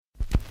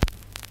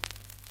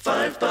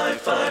5 by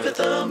 5 at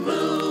the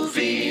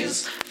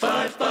movies.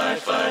 5 by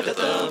 5 at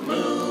the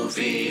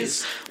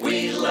movies.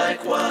 We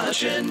like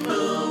watching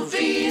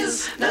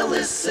movies. Now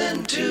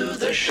listen to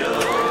the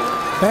show.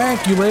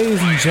 Thank you, ladies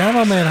and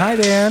gentlemen. Hi,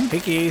 Dan. Hey,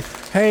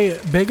 Keith. Hey,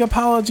 big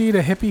apology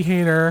to Hippie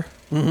Hater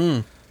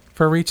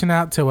for reaching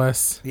out to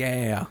us.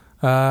 Yeah.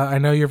 I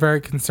know you're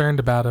very concerned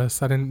about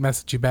us. I didn't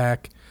message you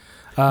back.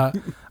 I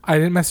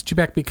didn't message you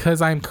back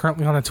because I'm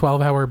currently on a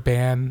 12-hour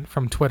ban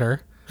from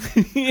Twitter.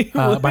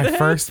 My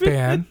first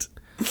ban.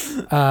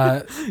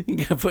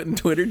 You got put in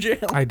Twitter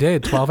jail? I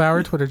did.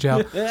 12-hour Twitter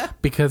jail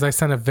because I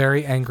sent a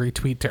very angry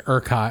tweet to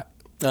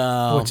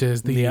ERCOT, which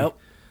is the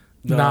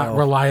not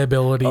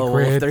reliability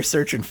grid. If they're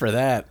searching for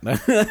that,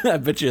 I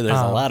bet you there's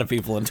a lot of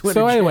people in Twitter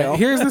jail. So anyway, jail.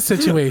 here's the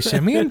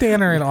situation. Me and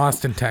Dan are in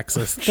Austin,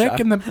 Texas. Thick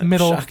in the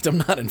middle. Shocked I'm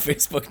not in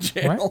Facebook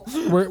jail.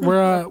 Right?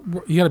 We're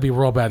you got to be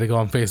real bad to go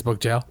on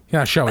Facebook jail.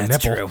 You're not showing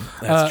That's nipple.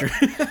 true. That's true.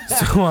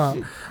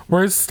 So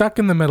we're stuck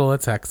in the middle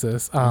of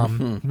Texas.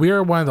 We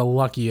are one of the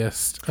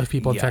luckiest of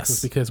people in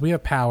Texas because we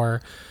have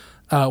power.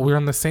 We're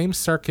on the same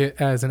circuit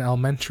as an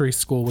elementary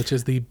school, which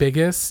is the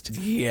biggest.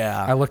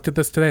 Yeah. I looked at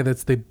this today.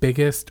 That's the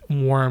biggest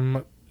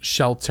warm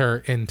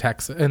shelter in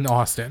Texas, in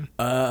Austin.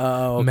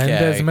 Okay.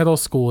 Mendez Middle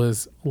School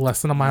is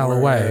less than a mile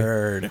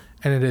away.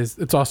 And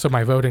it's also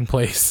my voting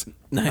place.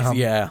 Nice.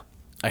 Yeah.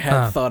 I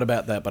had thought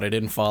about that, but I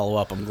didn't follow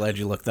up. I'm glad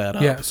you looked that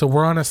up. Yeah. So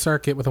we're on a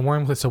circuit with a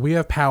warm place. So we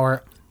have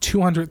power.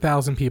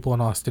 200,000 people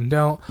in Austin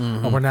don't.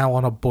 We're now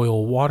on a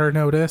boil water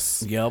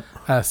notice. Yep.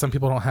 Some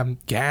people don't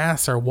have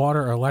gas or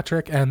water or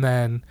electric. And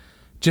then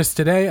just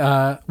today,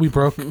 we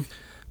broke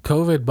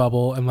COVID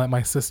bubble and let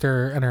my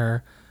sister and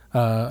her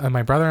and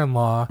my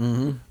brother-in-law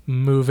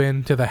move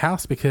into the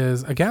house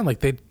because, again, like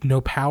they no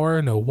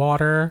power, no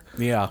water,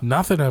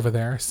 nothing over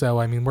there.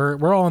 So I mean,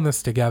 we're all in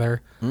this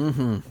together.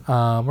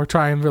 We're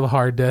trying real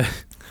hard to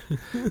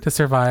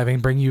survive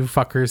and bring you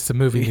fuckers some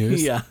movie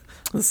news. Yeah.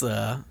 This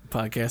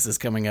podcast is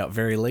coming out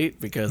very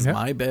late because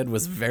my bed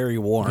was very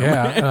warm.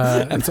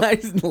 Yeah. And I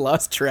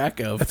lost track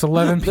of It's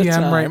 11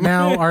 p.m. right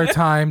now, our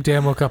time.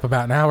 Dan woke up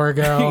about an hour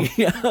ago.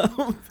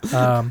 And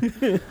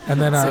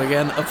then, so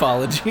again,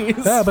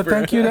 apologies. Yeah, but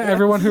thank you to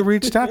everyone who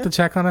reached out to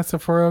check on us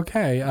if we're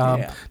okay.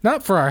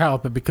 Not for our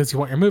health, but because you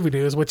want your movie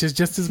news, which is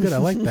just as good. I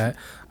like that.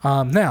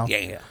 Now,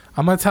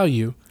 I'm going to tell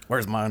you.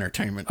 Where's my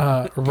entertainment?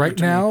 Right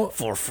now,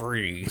 for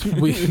free.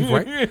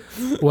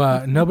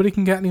 Well, nobody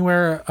can get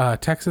anywhere.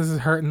 Texas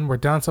is hurting. We're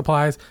down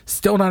supplies.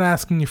 Still not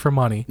asking you for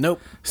money.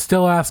 Nope.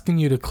 Still asking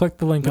you to click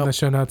the link in the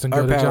show notes and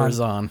Our go to power's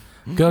John.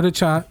 on. Go to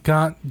John.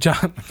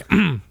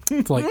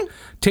 It's like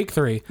take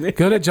 3.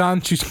 Go to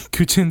John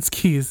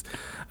Kuczynski's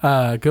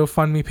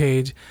GoFundMe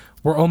page.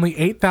 We're only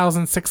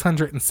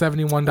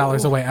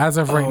 $8,671 away as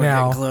of right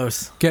now.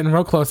 Getting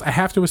real close. I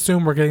have to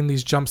assume we're getting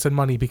these jumps in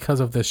money because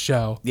of this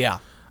show. Yeah.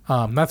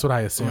 That's what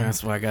I assume.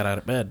 That's why I got out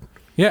of bed.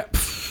 Yeah.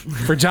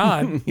 For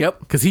John. Yep.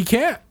 Because he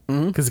can't.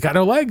 Because he's got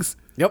no legs.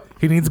 Yep.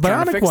 He needs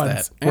bionic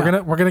ones. Yeah.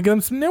 We're gonna get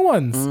him some new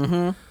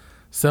ones.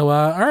 So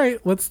all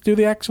right, let's do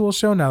the actual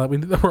show now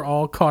that we're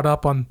all caught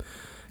up on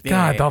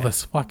all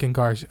this fucking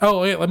garbage. Oh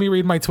wait, let me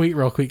read my tweet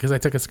real quick because I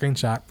took a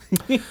screenshot.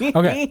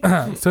 Okay.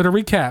 So to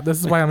recap, this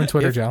is why I'm in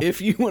Twitter jail.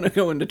 If you want to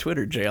go into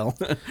Twitter jail,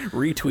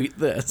 retweet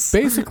this.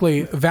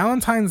 Basically,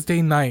 Valentine's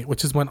Day night,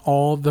 which is when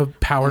all the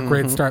power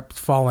grids start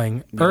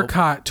falling,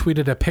 ERCOT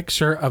tweeted a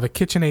picture of a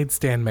KitchenAid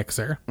stand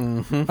mixer,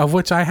 of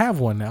which I have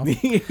one now.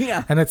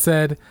 Yeah. And it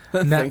said,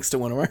 thanks to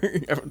one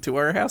of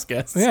our house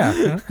guests.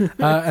 Yeah.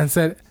 And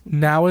said,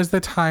 now is the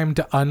time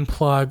to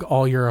unplug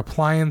all your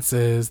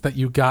appliances that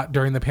you got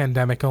during the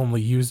pandemic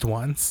only used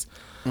once.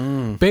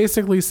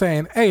 Basically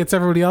saying, hey, it's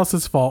everybody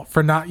else's fault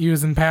for not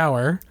using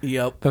power.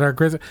 Yep. That our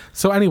grids.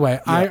 So anyway,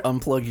 I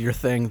unplug your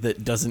thing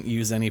that doesn't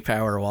use any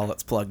power while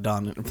it's plugged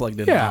on and plugged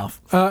in and off.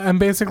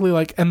 And basically,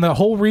 and the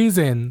whole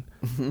reason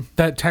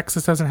that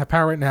Texas doesn't have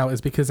power right now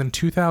is because in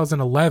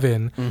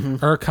 2011,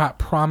 ERCOT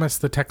promised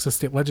the Texas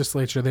state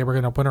legislature they were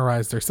going to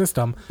winterize their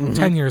system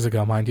 10 years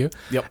ago, mind you.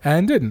 Yep.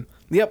 And didn't.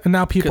 Yep. And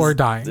now people are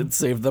dying. It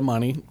saved the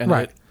money. And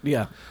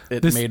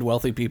it made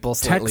wealthy people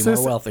slightly Texas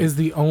more wealthy. is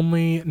the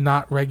only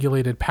not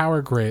regulated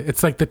power grid.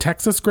 It's like the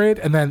Texas grid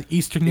and then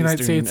Eastern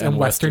United States and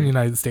Western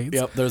United States.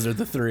 Yep, those are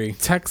the 3.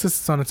 Texas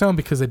is on its own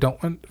because they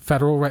don't want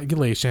federal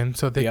regulation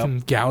so they can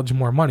gouge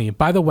more money.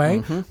 By the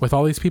way, with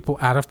all these people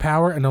out of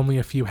power and only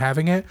a few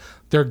having it,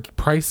 they're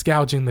price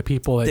gouging the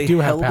people that do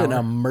have power. They held an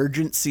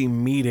emergency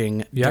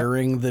meeting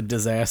during the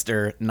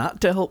disaster,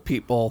 not to help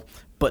people,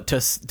 but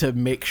to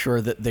make sure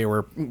that they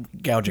were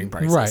gouging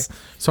prices. Right.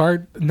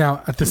 So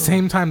now, at the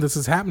same time this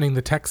is happening,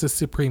 the Texas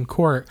Supreme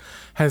Court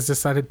has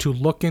decided to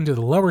look into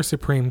the lower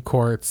Supreme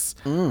Courts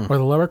or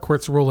the lower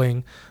courts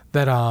ruling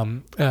that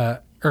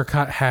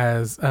ERCOT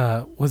has.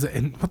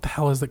 What the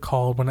hell is it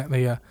called when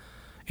they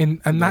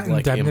not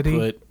like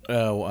indemnity?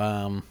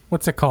 Input,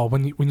 what's it called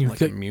when you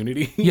like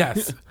immunity?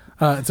 Yes.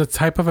 It's a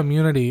type of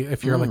immunity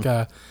if you're like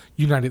a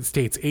United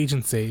States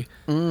agency,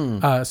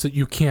 so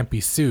you can't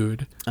be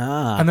sued.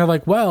 And they're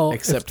like, well,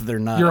 except they're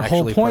not. Your whole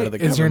actually part of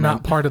point the is you're not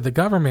government. part of the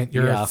government.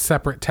 You're Yeah. a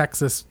separate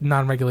Texas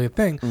non-regulated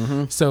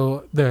thing.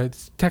 So the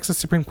Texas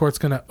Supreme Court's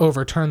going to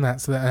overturn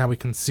that so that now we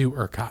can sue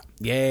ERCOT.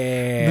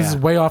 Yeah. This is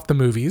way off the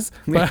movies,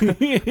 but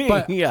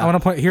Yeah. I want to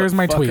point. Here's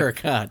my Fuck tweet.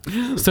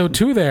 ERCOT. So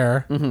to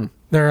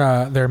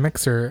their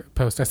mixer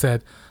post, I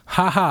said,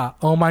 haha,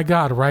 oh my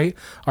god, right?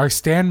 Our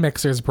stand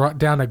mixers brought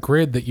down a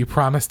grid that you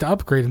promised to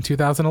upgrade in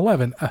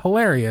 2011.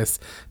 Hilarious.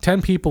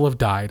 10 people have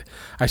died.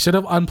 I should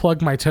have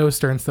unplugged my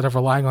toaster instead of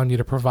relying on you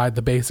to provide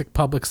the basic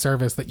public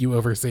service that you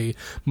oversee.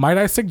 Might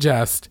I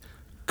suggest,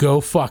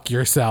 go fuck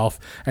yourself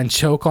and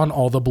choke on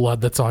all the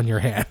blood that's on your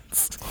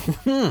hands.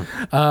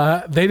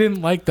 They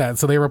didn't like that,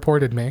 so they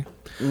reported me.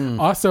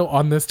 Also,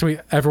 on this tweet,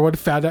 everyone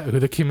found out who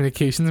the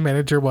communications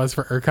manager was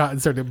for ERCOT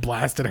and started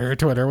blasting her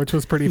Twitter, which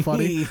was pretty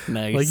funny.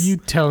 Nice. Like, you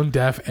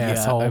tone-deaf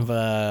asshole.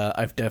 Yeah,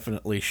 I've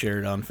definitely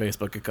shared on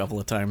Facebook a couple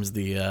of times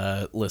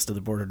the list of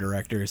the board of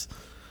directors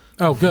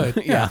Oh,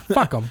 good. Yeah,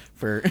 fuck them.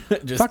 for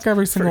just Fuck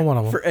every single one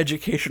of them. for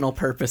educational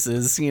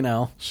purposes. You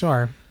know,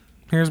 Sure.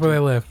 Here's where they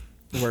live.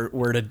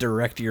 where to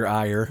direct your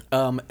ire.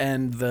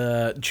 And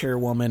the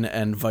chairwoman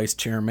and vice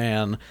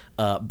chairman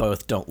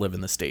both don't live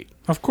in the state.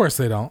 Of course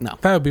they don't. No.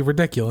 That would be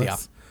ridiculous. Yeah,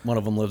 one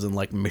of them lives in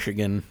like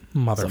Michigan.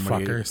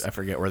 Motherfuckers. Somebody- I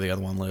forget where the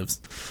other one lives.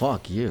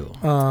 Fuck you.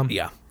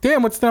 Yeah.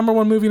 Damn, what's the number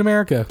one movie in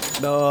America?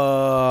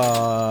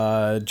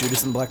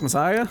 Judas and the Black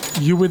Messiah.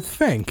 You would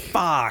think.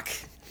 Fuck.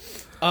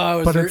 Oh, I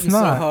was But it's rooting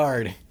not. so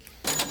hard.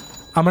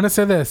 I'm going to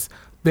say this.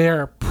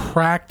 They're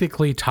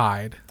practically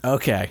tied.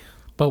 Okay.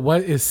 But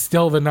what is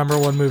still the number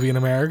one movie in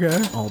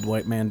America? Old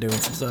white man doing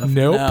some stuff.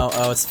 Nope.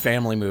 No, it's a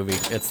family movie.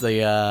 It's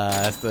the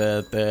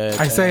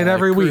I say it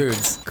every week.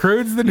 Croods.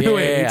 Croods the New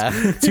Yeah.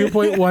 Age.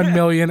 2.1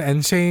 million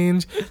and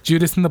change.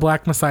 Judas and the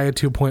Black Messiah,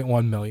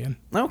 2.1 million.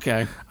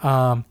 Okay.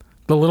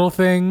 The Little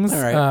Things,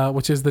 All right.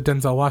 which is the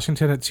Denzel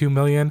Washington at 2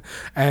 million,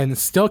 and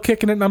still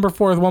kicking at number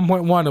 4 with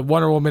 1.1 of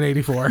Wonder Woman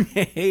 84.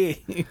 Hey,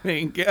 there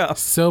you go.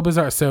 So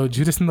bizarre. So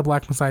Judas and the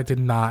Black Messiah did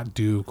not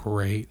do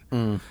great.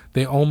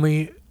 They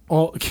only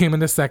came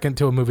into second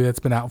to a movie that's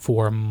been out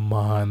for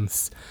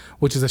months,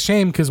 which is a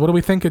shame because what do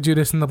we think of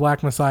Judas and the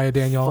Black Messiah,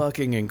 Daniel?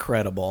 Fucking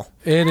incredible.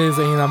 It is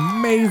an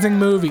amazing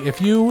movie. If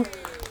you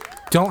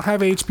don't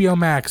have HBO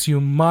Max, you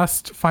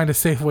must find a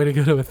safe way to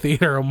go to a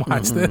theater and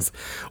watch this,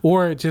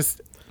 or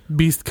just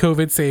be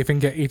COVID safe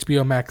and get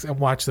HBO Max and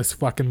watch this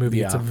fucking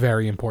movie. It's Yeah.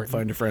 very important.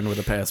 Find a friend with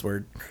a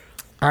password.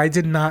 I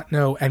did not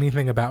know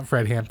anything about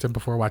Fred Hampton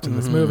before watching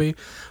this movie.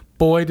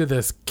 Boy, did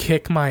this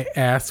kick my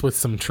ass with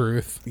some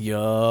truth.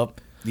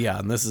 Yup. Yeah,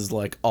 and this is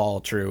like all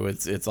true.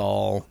 It's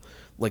all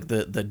like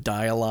the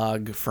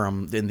dialogue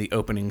from in the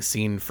opening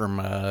scene from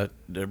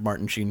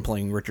Martin Sheen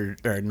playing Richard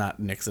or not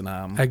Nixon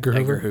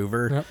Edgar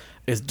Hoover Yep.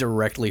 is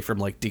directly from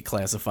like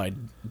declassified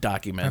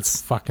documents.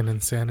 That's fucking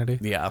insanity.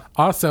 Yeah.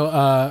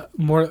 Also,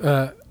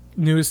 more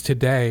news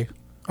today.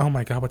 Oh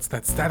my god, what's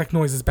that? Static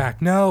noise is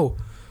back. No.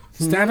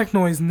 Static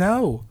noise,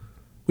 no.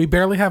 We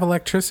barely have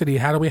electricity.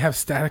 How do we have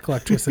static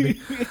electricity?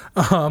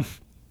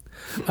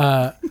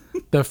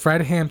 The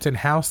Fred Hampton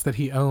house that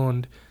he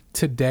owned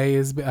today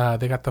is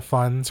they got the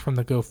funds from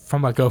a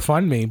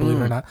GoFundMe, believe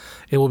it or not.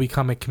 It will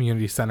become a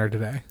community center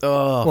today.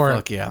 Oh, Or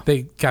fuck yeah.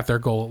 They got their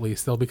goal at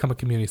least. They'll become a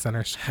community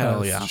center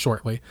Hell yeah.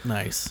 shortly.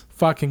 Nice.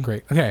 Fucking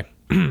great. Okay.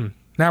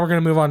 Now we're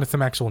going to move on to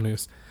some actual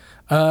news.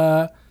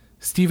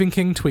 Stephen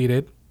King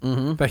tweeted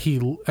that he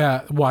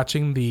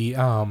watching the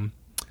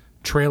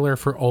trailer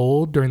for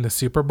Old during the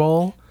Super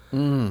Bowl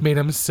made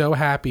him so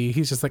happy.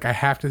 He's just like, I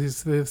have to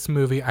see this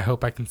movie. I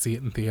hope I can see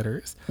it in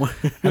theaters. And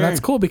that's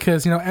cool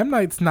because, M.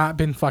 Night's not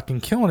been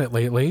fucking killing it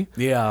lately.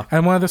 Yeah.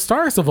 And one of the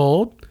stars of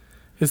Old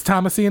is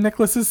Thomas Ian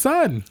Nicholas's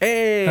son.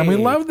 Hey. And we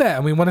love that.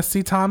 And we want to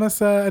see Thomas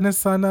and his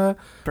son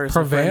Personal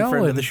prevail.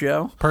 friend of and the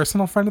show.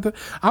 Personal friend of the...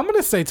 I'm going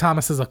to say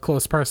Thomas is a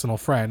close personal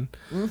friend.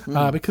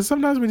 Because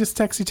sometimes we just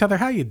text each other,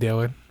 how you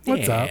doing?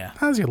 What's Yeah. up?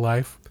 How's your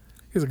life?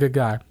 He's a good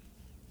guy.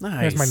 Nice.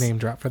 Here's my name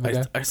drop for the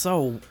day. I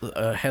saw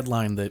a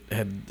headline that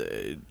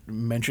had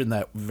mentioned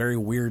that very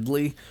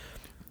weirdly.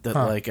 That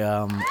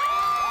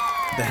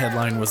the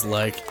headline was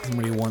like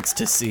somebody wants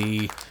to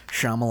see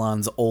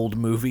Shyamalan's old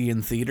movie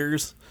in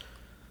theaters,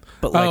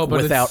 but like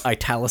but without it's-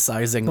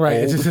 italicizing Right,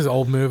 old. it's just his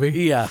old movie.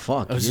 Yeah,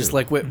 Fuck I was just you.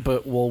 like,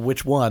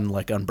 which one?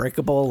 Like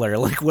Unbreakable, or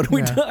like what are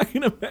we Yeah.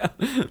 talking about?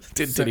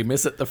 Did he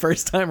miss it the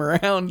first time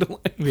around?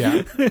 Like,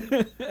 Yeah.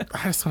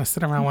 I just want to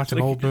sit around watching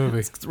old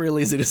movies. it's real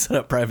easy to set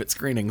up private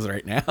screenings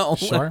right now.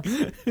 Sure.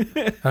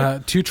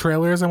 2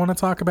 trailers I want to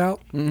talk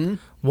about. Mm-hmm.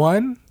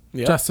 One,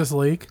 Yep. Justice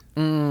League.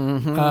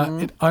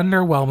 It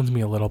underwhelmed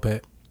me a little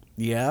bit.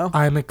 Yeah.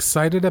 I'm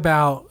excited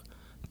about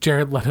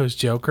Jared Leto's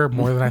Joker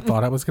more than I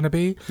thought I was going to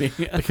be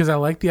Yeah. because I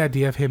like the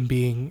idea of him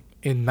being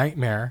in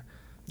Nightmare.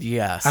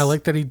 Yes. I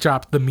like that he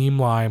dropped the meme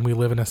line, "We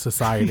live in a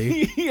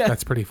society." Yeah.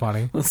 That's pretty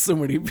funny. So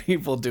many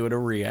people doing a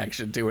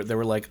reaction to it. They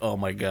were like, "Oh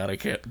my god, I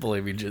can't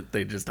believe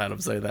they just had him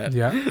say that."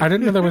 Yeah. I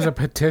didn't know there was a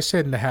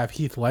petition to have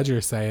Heath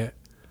Ledger say it.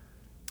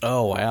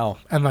 Oh, wow.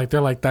 And like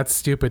they're like, that's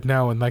stupid.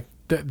 No, and like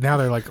now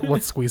they're like,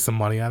 let's squeeze some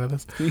money out of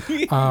this.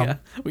 Yeah,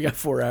 we got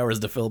 4 hours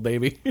to fill,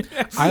 baby.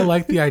 I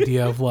like the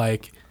idea of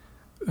like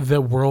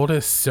the world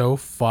is so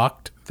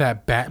fucked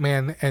that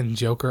Batman and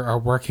Joker are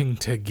working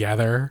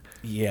together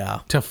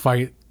Yeah. to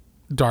fight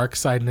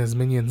Darkseid and his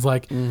minions.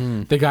 Like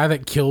the guy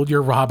that killed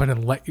your Robin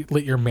and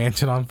lit your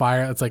mansion on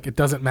fire. It's like it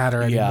doesn't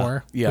matter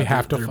anymore. Yeah, we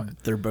have to they're,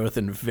 fight. they're both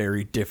in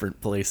very different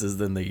places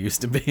than they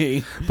used to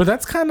be. But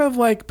that's kind of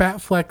like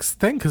Batfleck's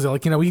thing because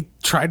like he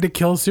tried to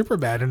kill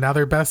Superman and now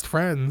they're best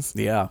friends.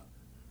 Yeah.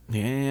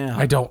 Yeah.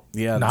 I don't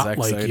Yeah, not Zack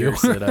like Snyder you.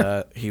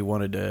 said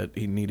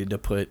he needed to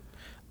put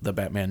the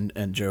Batman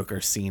and Joker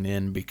scene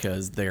in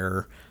because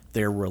their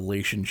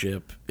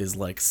relationship is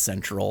like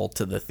central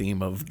to the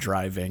theme of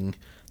driving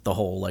the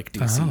whole like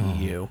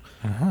DCEU.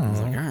 I was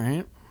like,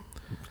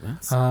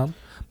 all right.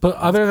 But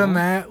other than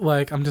that,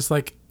 like I'm just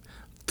like,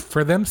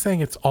 for them saying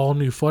it's all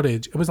new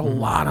footage, it was a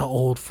lot of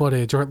old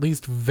footage, or at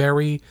least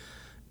very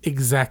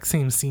exact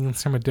same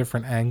scenes from a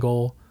different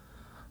angle.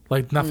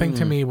 Like nothing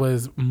to me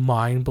was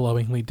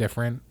mind-blowingly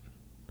different.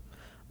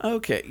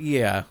 Okay,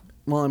 yeah.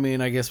 Well, I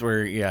mean, I guess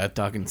we're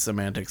talking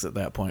semantics at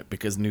that point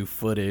because new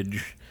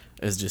footage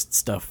is just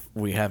stuff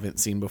we haven't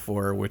seen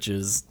before, which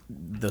is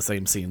the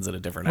same scenes at a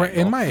different Right,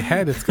 angle. in my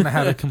head, it's going to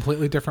have a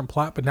completely different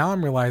plot, but now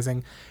I'm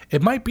realizing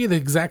it might be the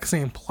exact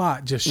same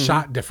plot, just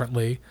shot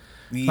differently.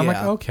 I'm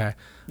like, okay.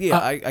 Yeah,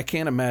 I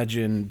can't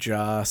imagine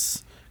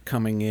Joss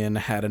coming in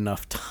had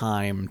enough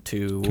time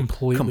to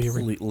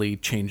completely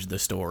change the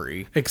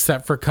story.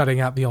 Except for cutting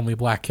out the only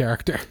black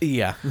character.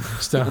 Yeah.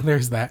 So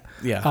there's that.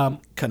 Yeah.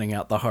 Cutting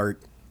out the heart.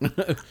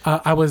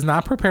 I was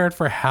not prepared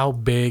for how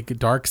big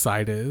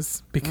Darkseid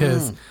is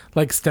because,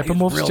 like,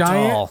 Steppenwolf's real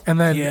giant, tall. and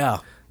then Yeah.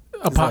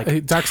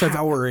 Darkseid's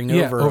towering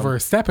over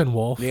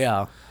Steppenwolf.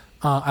 Yeah.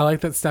 I like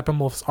that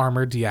Steppenwolf's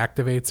armor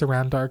deactivates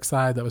around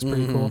Darkseid. That was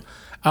pretty cool.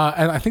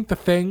 And I think the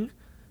thing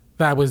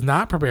that I was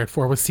not prepared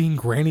for was seeing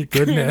Granny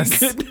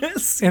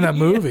Goodness in a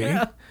movie.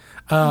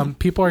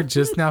 People are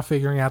just now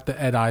figuring out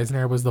that Ed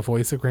Eisner was the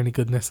voice of Granny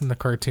Goodness in the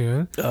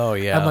cartoon. Oh,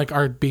 yeah. And like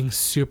are being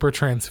super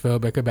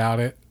transphobic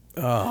about it.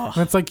 And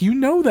it's like,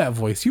 that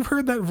voice. You've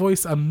heard that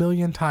voice a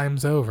million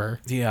times over.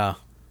 Yeah.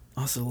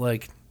 Also,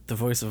 like, the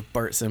voice of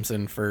Bart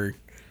Simpson for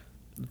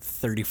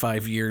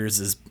 35 years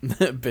has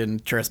been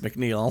Tress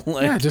McNeil.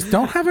 Like, Yeah, just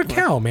don't have a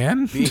cow,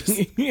 man.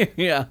 Just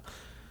yeah.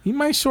 eat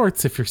my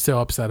shorts if you're so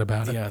upset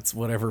about it. Yeah, it's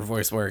whatever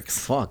voice works.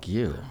 Fuck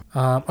you.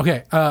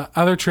 Okay,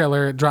 other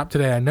trailer dropped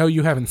today. I know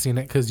you haven't seen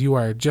it because you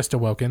are just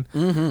awoken.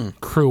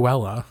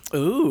 Cruella.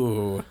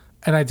 Ooh.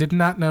 And I did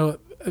not know.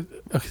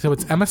 Okay, so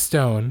it's Emma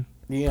Stone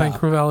playing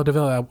Cruella de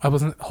Vil. I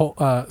wasn't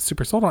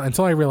super sold on it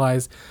until I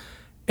realized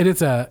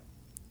it's a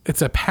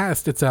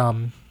past. It's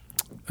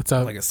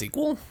Like a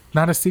sequel?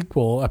 not a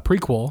sequel, a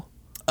prequel.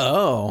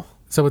 Oh.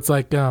 So it's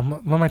like what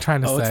am I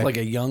trying to say? Oh, it's like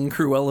a young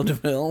Cruella de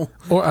Vil?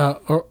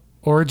 or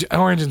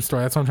origin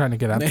story. That's what I'm trying to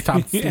get at.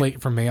 It's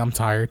late for me. I'm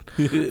tired.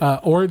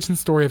 Origin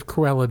story of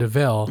Cruella de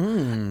Vil,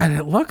 and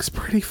it looks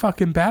pretty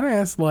fucking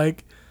badass.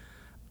 Like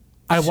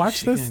I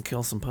watched this. Gonna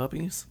kill some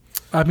puppies?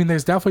 I mean,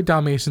 there's definitely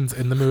Dalmatians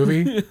in the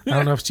movie. I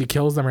don't know if she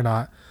kills them or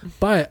not,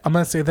 but I'm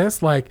gonna say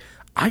this: like,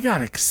 I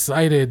got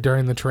excited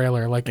during the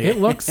trailer. Like, it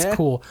looks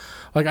cool.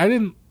 Like,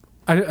 I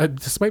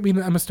despite being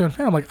an Emma Stone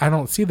fan, I'm like, I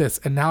don't see this,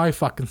 and now I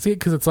fucking see it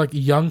because it's like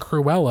young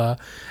Cruella,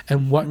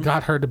 and what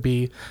got her to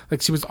be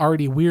like she was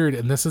already weird,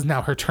 and this is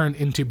now her turn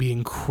into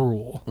being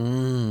cruel.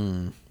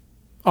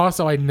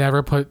 Also, I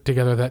never put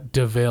together that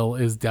DeVille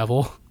is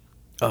devil.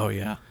 Oh,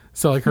 yeah.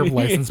 So like her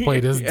license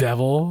plate is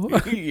devil.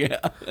 Yeah.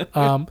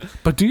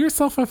 But do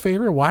yourself a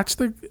favor, watch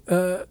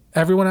the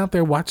everyone out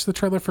there watch the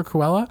trailer for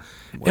Cruella.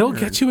 It'll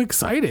get you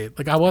excited.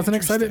 Like I wasn't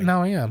excited,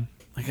 now I am.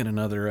 I got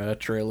another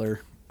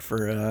trailer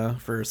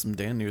for some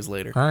Dan news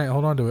later. All right,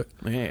 hold on to it.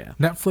 Yeah.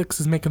 Netflix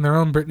is making their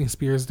own Britney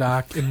Spears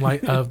doc in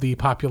light of the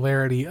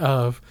popularity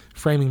of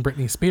framing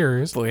Britney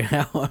Spears. Boy,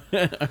 how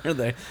are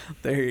they?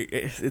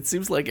 It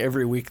seems like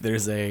every week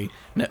there's a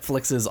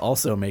Netflix is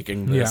also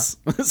making this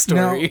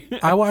story. Now,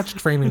 I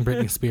watched Framing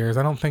Britney Spears.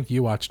 I don't think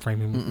you watched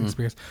Framing Britney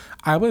Spears.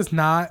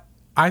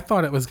 I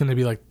thought it was going to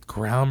be like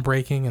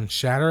groundbreaking and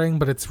shattering,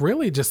 but it's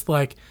really just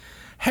like,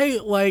 hey,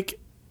 like,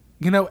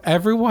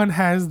 everyone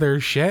has their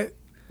shit.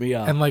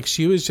 Yeah. And like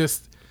she was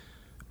just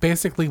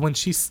basically when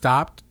she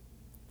stopped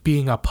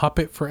being a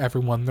puppet for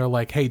everyone, they're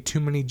like, hey, too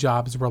many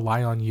jobs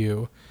rely on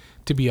you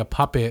to be a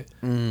puppet.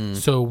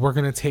 So we're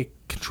going to take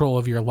control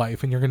of your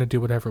life and you're going to do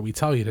whatever we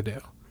tell you to do.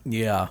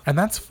 Yeah. And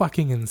that's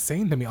fucking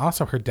insane to me.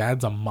 Also, her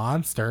dad's a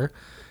monster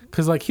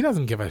because like he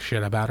doesn't give a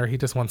shit about her. He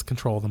just wants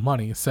control of the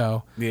money.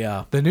 So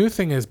Yeah. the new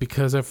thing is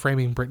because of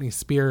Framing Britney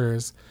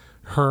Spears,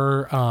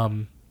 her,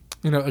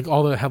 like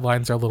all the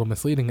headlines are a little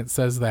misleading. It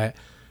says that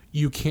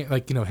you can't,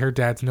 like, her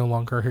dad's no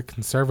longer her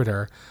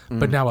conservator,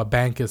 but now a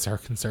bank is her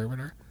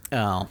conservator.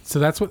 Oh. So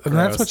that's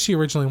what she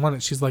originally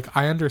wanted. She's like,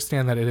 I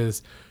understand that it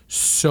is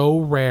so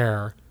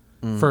rare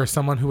for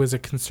someone who is a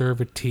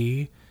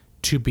conservatee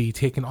to be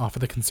taken off of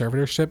the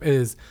conservatorship. It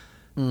has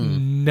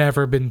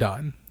never been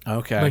done.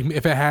 Okay. Like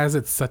if it has,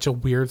 it's such a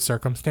weird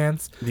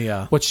circumstance.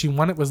 Yeah. What she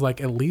wanted was like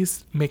at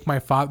least make my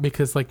father,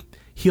 because like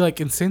he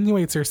like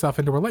insinuates herself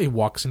into her life. He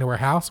walks into her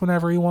house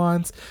whenever he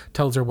wants,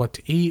 tells her what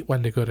to eat,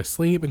 when to go to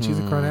sleep, and she's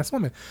a grown ass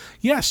woman.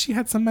 Yeah, she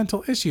had some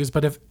mental issues,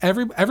 but if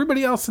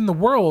everybody else in the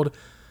world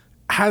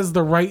has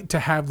the right to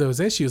have those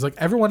issues, like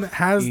everyone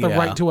has the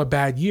right to a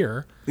bad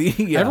year.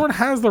 Yeah. Everyone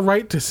has the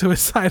right to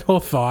suicidal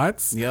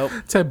thoughts,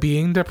 to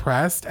being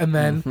depressed, and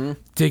then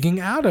digging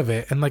out of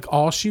it. And like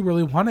all she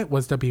really wanted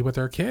was to be with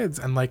her kids,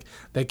 and like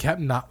they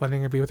kept not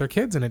letting her be with her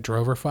kids, and it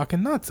drove her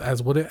fucking nuts,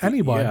 as would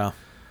anyone. Yeah.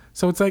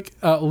 So it's like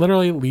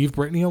literally leave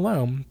Britney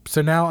alone.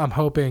 So now I'm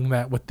hoping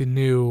that with the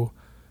new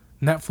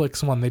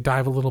Netflix one, they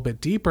dive a little bit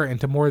deeper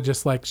into more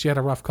just like she had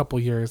a rough couple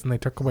years and they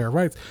took away her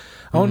rights.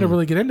 I want to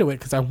really get into it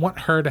because I want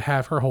her to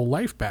have her whole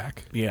life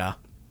back. Yeah.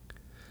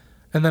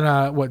 And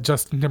then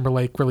Justin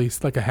Timberlake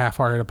released like a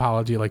half-hearted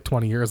apology like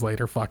 20 years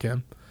later. Fuck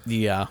him.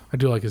 Yeah. I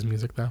do like his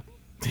music though.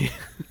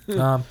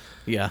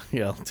 Yeah.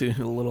 Too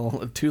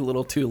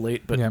little, too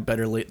late, but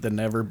better late than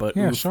never. But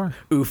Yeah, oof, sure.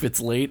 Oof, it's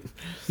late.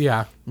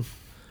 Yeah.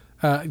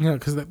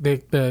 Because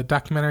the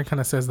documentary kind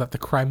of says that the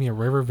Crimea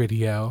River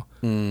video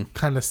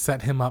kind of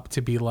set him up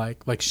to be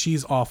like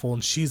she's awful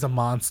and she's a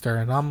monster,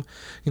 and I'm,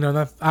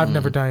 I've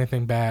never done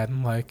anything bad,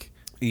 and like,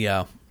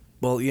 yeah,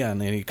 well, yeah, and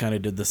then he kind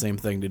of did the same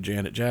thing to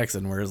Janet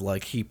Jackson, whereas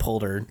like he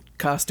pulled her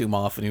costume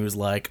off and he was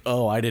like,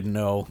 "Oh, I didn't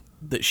know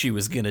that she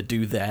was gonna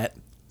do that."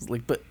 It's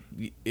like, but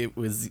it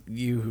was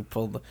you who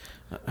pulled the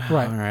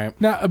right. All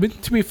right. Now, I mean,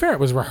 to be fair, it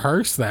was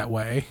rehearsed that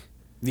way.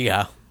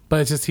 Yeah.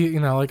 But it's just he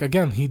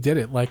did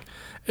it. Like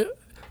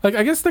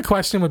I guess the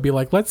question would be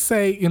like, let's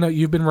say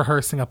you've been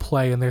rehearsing a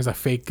play and there's a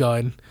fake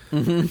gun,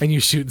 and you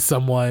shoot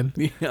someone,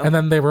 and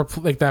then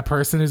that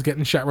person who's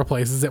getting shot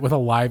replaces it with a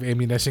live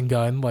ammunition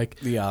gun. Like,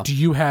 do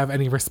you have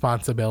any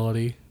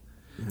responsibility?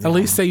 At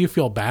least say you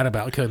feel bad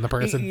about killing the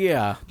person.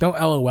 Yeah. Don't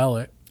LOL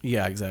it.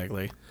 Yeah,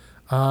 exactly.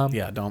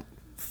 Don't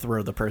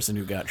throw the person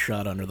who got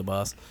shot under the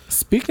bus.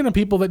 Speaking of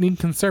people that need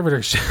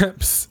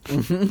conservatorships,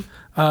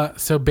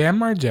 so Bam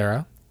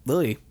Margera,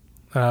 Lily.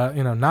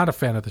 not a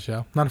fan of the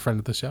show, not a friend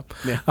of the show.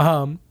 Yeah.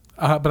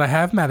 But I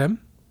have met him.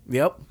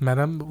 Yep. Met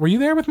him. Were you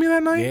there with me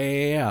that night?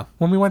 Yeah.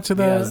 When we went to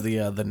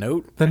the the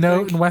note. The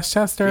note in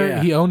Westchester.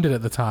 Yeah. He owned it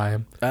at the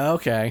time.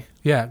 Okay.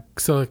 Yeah.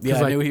 So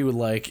I knew he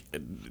would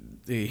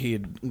he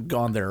had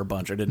gone there a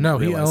bunch. I didn't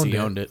he realize owned he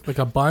owned it. Like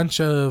a bunch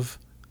of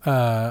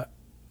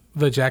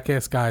the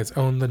Jackass guys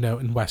owned the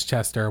note in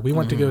Westchester. We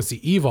went to go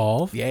see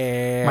Evolve.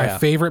 Yeah. My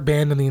favorite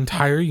band in the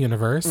entire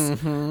universe.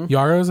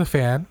 Yaro's a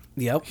fan.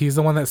 Yep. He's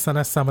the one that sent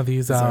us some of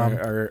these.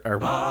 Our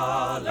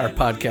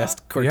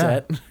podcast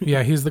quartet.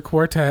 Yeah, he's the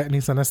quartet, and he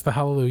sent us the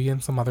Hallelujah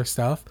and some other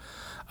stuff.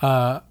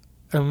 And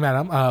we met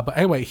him. But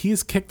anyway,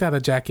 he's kicked out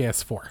of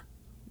Jackass 4.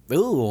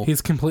 Ooh.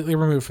 He's completely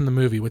removed from the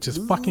movie, which is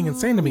fucking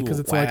insane to me because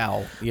it's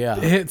yeah.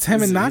 It's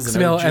him in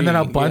Knoxville he's an and then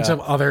a OG, bunch of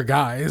other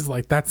guys.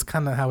 Like that's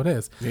kind of how it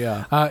is.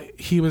 Yeah.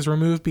 He was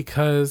removed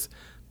because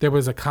there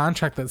was a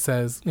contract that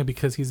says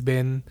because he's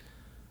been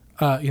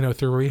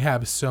through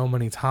rehab so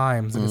many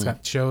times and he's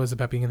got shows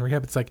about being in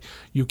rehab. It's like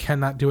you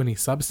cannot do any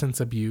substance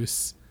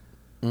abuse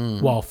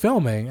while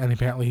filming, and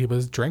apparently he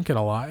was drinking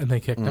a lot and they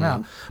kicked him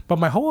out. But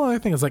my whole other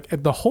thing is like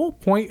the whole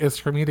point is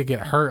for me to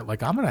get hurt.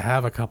 Like I'm gonna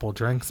have a couple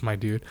drinks, my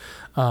dude.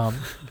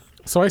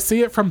 So I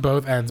see it from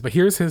both ends, but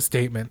here's his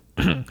statement.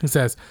 He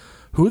says,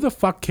 "Who the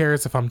fuck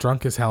cares if I'm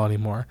drunk as hell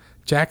anymore?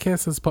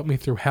 Jackass has put me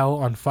through hell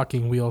on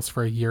fucking wheels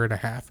for 1.5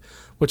 years."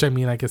 Which I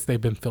mean, I guess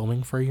they've been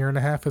filming for 1.5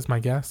 years is my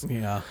guess.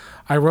 Yeah.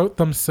 "I wrote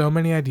them so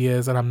many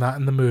ideas and I'm not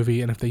in the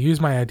movie, and if they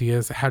use my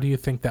ideas, how do you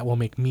think that will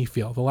make me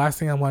feel? The last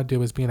thing I want to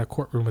do is be in a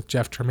courtroom with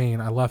Jeff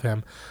Tremaine. I love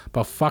him,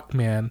 but fuck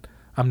man,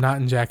 I'm not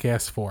in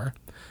Jackass 4.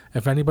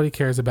 If anybody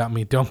cares about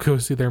me, don't go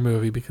see their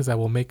movie because I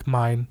will make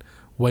mine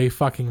way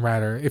fucking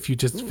radder. If you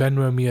just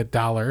Venmo me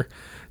 $1,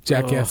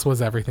 Jackass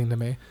was everything to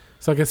me."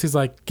 So I guess he's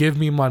like, give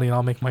me money and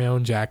I'll make my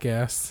own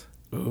Jackass.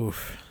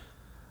 Oof.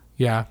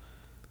 Yeah.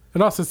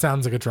 It also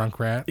sounds like a drunk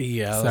rat.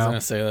 Yeah, I was going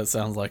to say that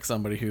sounds like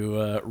somebody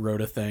who wrote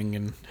a thing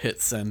and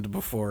hit send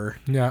before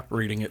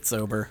reading it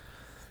sober.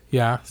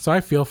 Yeah, so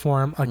I feel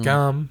for him. Like,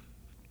 I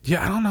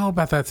don't know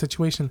about that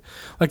situation.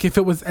 Like, if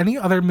it was any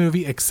other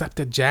movie except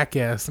a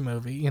Jackass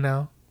movie,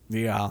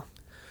 Yeah.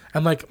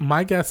 And, like,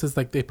 my guess is,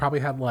 like, they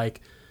probably had,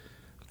 like,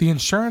 the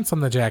insurance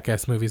on the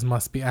Jackass movies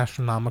must be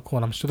astronomical.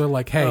 And I'm sure they're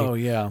like,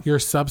 hey, your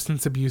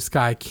substance abuse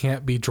guy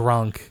can't be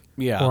drunk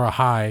or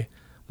high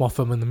while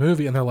filming the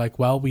movie. And they're like,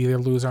 well, we either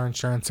lose our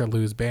insurance or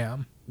lose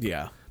Bam.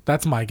 Yeah.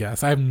 That's my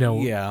guess. I have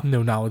no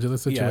knowledge of the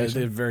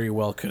situation. Yeah, it very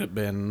well could have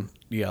been,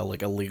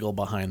 like a legal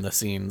behind the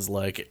scenes,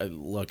 like,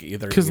 look,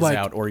 either he's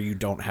out or you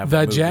don't have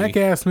the movie.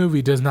 Jackass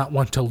movie does not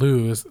want to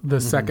lose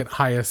the second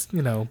highest,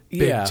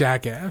 big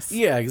Jackass.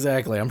 Yeah,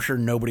 exactly. I'm sure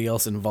nobody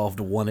else involved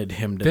wanted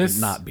him to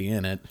not be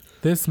in it.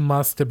 This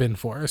must have been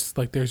forced.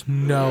 Like, there's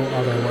no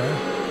other way.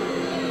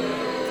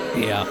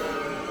 Yeah.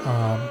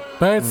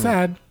 But it's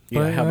sad. Yeah,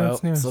 but how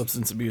about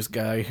substance abuse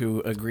guy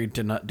who agreed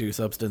to not do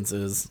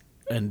substances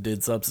and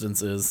did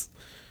substances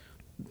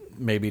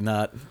maybe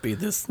not be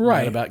this Right.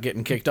 mad about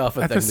getting kicked off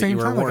a At thing the that same you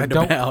were time, like, warned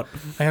about.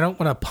 I don't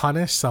want to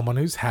punish someone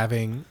who's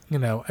having,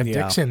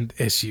 addiction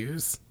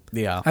issues.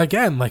 Yeah.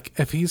 Again, like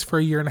if he's for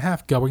a year and a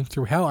half going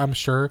through hell, I'm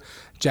sure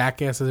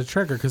Jackass is a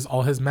trigger because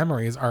all his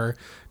memories are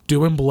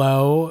doing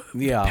blow,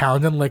 Yeah.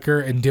 pounding liquor,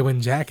 and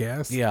doing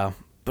Jackass. Yeah.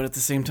 But at the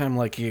same time,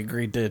 like, he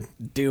agreed to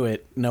do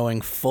it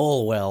knowing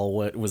full well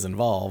what was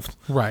involved.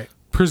 Right.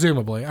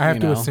 Presumably. I have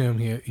You to know? assume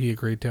he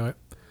agreed to it.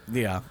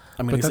 Yeah.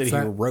 I mean, But he said that's he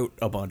that- wrote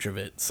a bunch of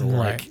it. So,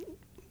 Right. like,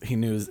 he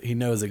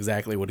knows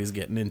exactly what he's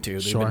getting into.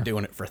 They've Sure. been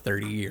doing it for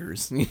 30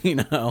 years, you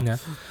know? Yeah.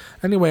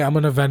 Anyway, I'm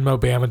going to Venmo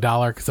Bam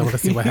 $1 because I want to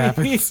see what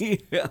happens.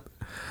 Yeah.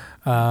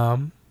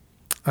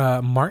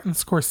 Martin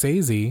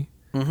Scorsese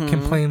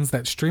complains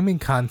that streaming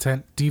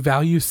content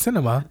devalues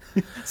cinema.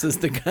 Says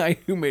the guy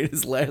who made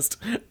his last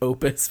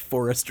opus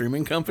for a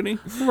streaming company.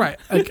 Right.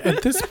 Like,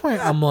 at this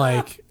point, I'm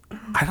like,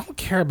 I don't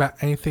care about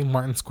anything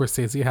Martin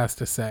Scorsese has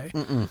to say.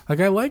 Like,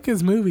 I like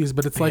his movies,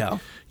 but it's like Yeah.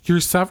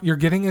 you're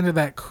getting into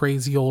that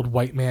crazy old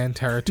white man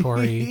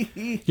territory.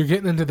 You're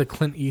getting into the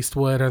Clint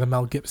Eastwood or the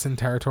Mel Gibson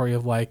territory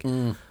of like,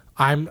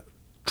 I'm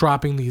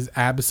dropping these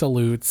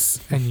absolutes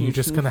and you're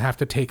just going to have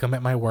to take them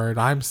at my word.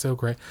 I'm so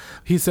great.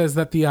 He says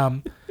that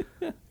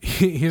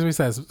here's what he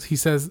says. He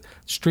says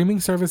streaming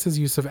services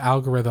use of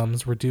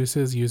algorithms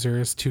reduces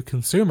users to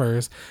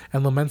consumers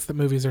and laments that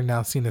movies are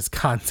now seen as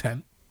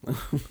content.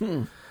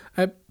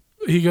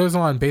 He goes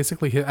on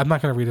basically. I'm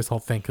not going to read his whole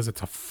thing because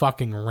it's a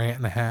fucking rant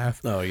and a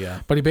half. Oh, yeah.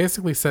 But he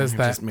basically says He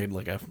that just made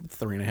like a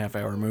 3.5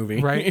 hour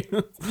movie. right.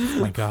 Oh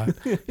my God.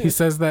 He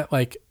says that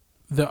like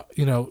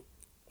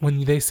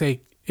when they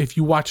say if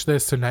you watch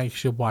this, so now you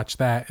should watch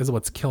that is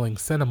what's killing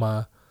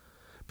cinema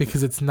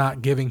because it's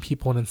not giving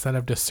people an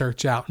incentive to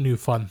search out new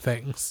fun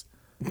things.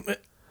 And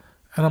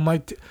I'm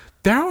like,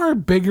 there are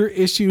bigger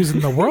issues in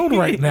the world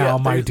right now,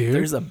 Yeah, my there's- dude.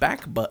 There's a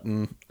back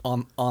button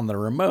on the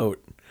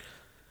remote.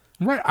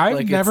 Right. I've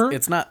Like never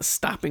it's not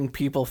stopping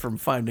people from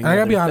finding I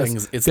gotta other be honest,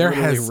 things. It's there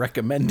literally has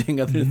recommending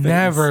other things.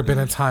 never been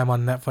a time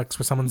on Netflix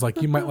where someone's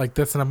like, you might like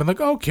this. And I've been like,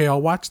 okay, I'll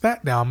watch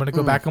that now. I'm going to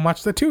go back and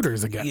watch The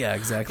Tudors again. Yeah,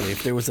 exactly.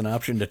 If there was an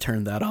option to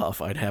turn that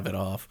off, I'd have it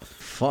off.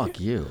 Fuck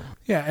you.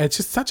 Yeah, it's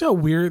just such a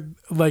weird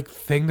like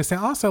thing to say.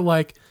 Also,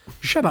 like,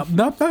 shut up.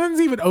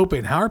 Nothing's even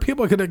open. How are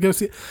people gonna go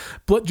see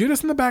Judas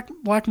and the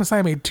Black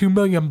Messiah made $2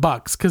 million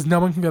because no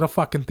one can go to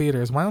fucking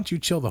theaters? Why don't you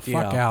chill the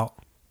fuck Yeah. out,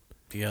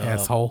 Yeah.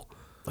 asshole?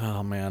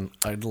 Oh man,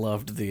 I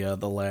loved the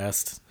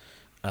last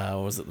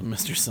what was it the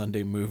Mr.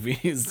 Sunday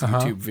Movies Uh-huh.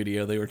 YouTube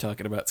video. They were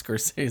talking about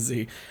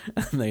Scorsese,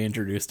 and they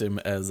introduced him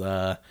as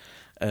a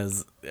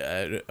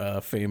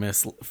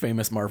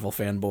famous Marvel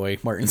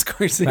fanboy, Martin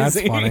Scorsese.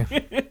 That's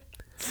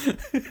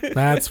funny.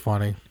 That's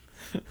funny.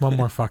 One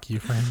more fuck you,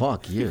 friend.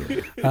 Fuck you.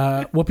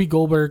 Whoopi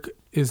Goldberg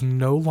is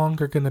no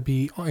longer going to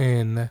be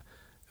in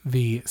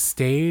the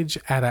stage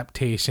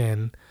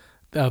adaptation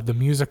of the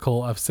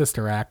musical of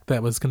Sister Act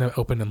that was going to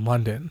open in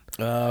London.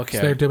 Okay.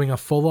 So they're doing a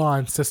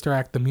full-on Sister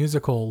Act, the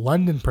musical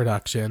London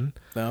production.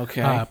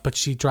 Okay. But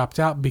she dropped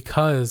out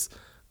because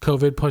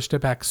COVID pushed it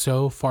back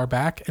so far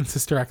back, and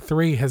Sister Act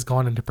 3 has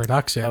gone into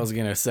production. I was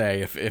gonna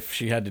say if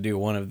she had to do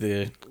one of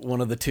the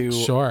two,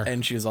 Sure.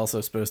 and she's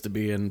also supposed to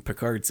be in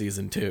Picard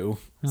season 2,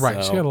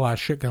 right. so- She had a lot of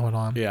shit going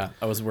on. Yeah,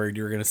 I was worried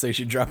you were gonna say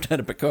she dropped out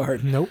of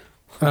Picard. Nope.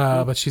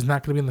 But she's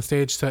not going to be on the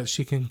stage so that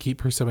she can keep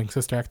pursuing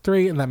Sister Act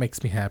 3, and that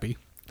makes me happy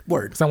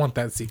Word. because I want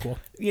that sequel.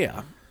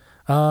 Yeah.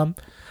 The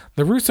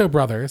Russo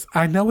brothers,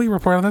 I know we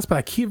reported on this, but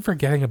I keep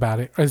forgetting about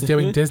it, is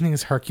doing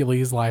Disney's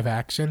Hercules live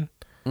action.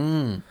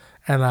 And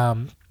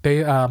I'm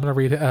going to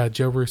read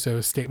Joe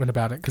Russo's statement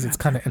about it because it's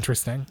kind of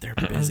interesting. They're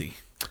busy.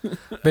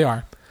 They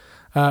are.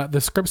 The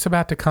script's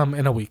about to come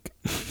in a week.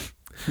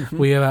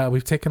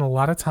 We've taken a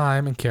lot of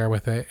time and care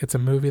with it. It's a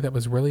movie that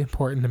was really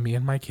important to me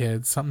and my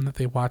kids, something that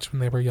they watched when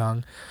they were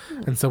young.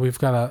 And so we've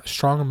got a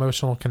strong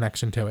emotional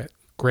connection to it.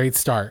 Great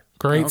start.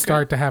 Great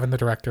start to having the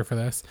director for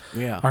this.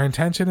 Yeah. Our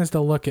intention is to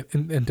look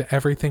into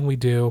everything we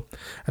do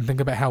and think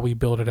about how we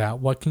build it out.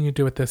 What can you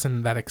do with this?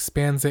 And that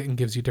expands it and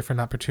gives you different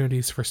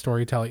opportunities for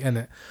storytelling in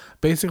it.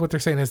 Basically what they're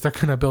saying is they're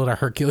going to build a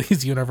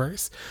Hercules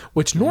universe,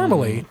 which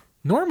normally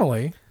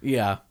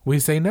Yeah. we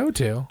say no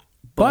to,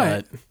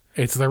 but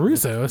it's the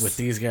Russos. With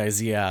these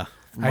guys, yeah.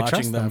 I trust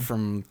Watching them them.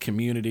 from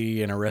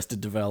Community and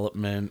Arrested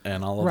Development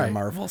and all of the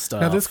Marvel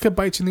stuff. Now this could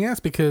bite you in the ass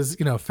because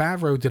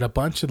Favreau did a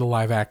bunch of the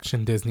live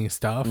action Disney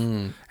stuff,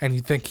 and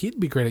you'd think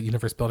he'd be great at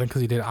universe building because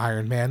he did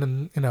Iron Man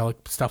and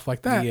like stuff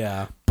like that.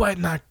 Yeah. but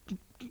not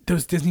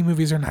those Disney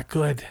movies are not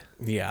good.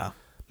 Yeah.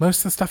 Most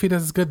of the stuff he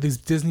does is good. These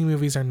Disney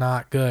movies are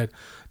not good.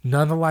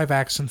 None of the live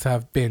actions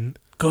have been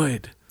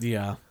good.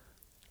 Yeah.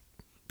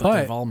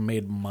 But they've all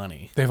made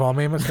money. They've all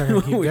made money. They're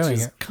going to keep Which doing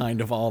is it.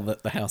 kind of all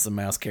that the House of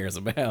Mouse cares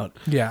about.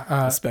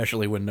 Yeah.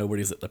 Especially when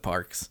nobody's at the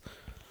parks.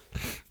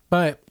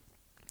 But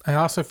I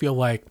also feel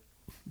like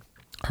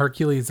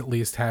Hercules at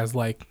least has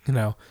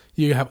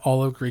you have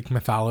all of Greek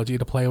mythology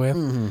to play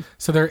with.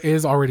 So there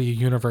is already a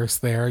universe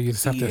there. You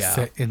just have to Yeah.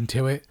 sit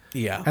into it.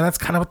 Yeah. And that's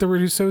kind of what the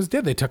Russos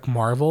did. They took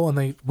Marvel and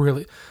they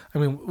really,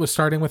 was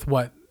starting with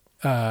what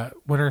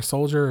Winter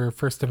Soldier or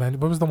First Avenger?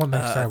 What was the one they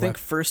started I think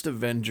with? First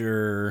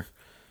Avenger,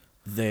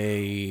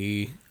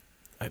 I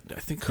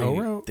think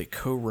Co-wrote? they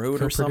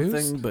co-wrote or Co-produced?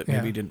 something, but Yeah.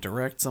 maybe didn't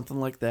direct, something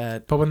like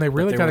that. But when they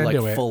really got were,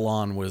 into like, it, full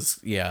on was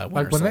Winter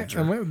like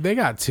Soldier. when they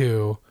got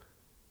to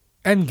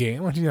Endgame,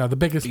 which the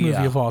biggest movie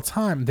Yeah. of all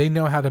time, they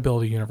know how to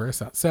build a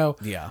universe out. So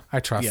Yeah, I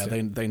trust Yeah,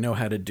 it. they know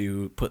how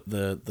to put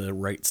the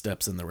right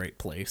steps in the right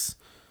place.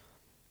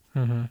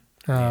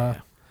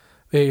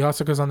 He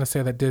also goes on to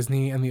say that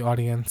Disney and the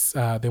audience,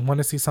 they want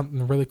to see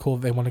something really cool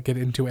they want to get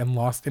into and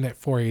lost in it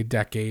for a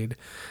decade.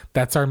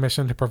 That's our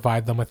mission, to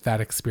provide them with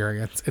that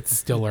experience. It's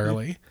still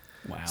early.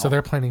 Wow. So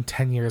they're planning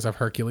 10 years of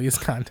Hercules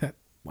content.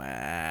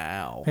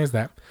 Wow. Here's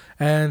that.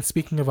 And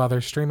speaking of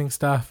other streaming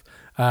stuff,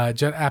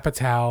 Judd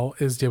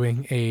Apatow is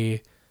doing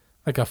a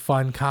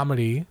fun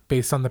comedy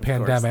based on the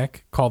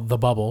pandemic called The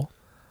Bubble.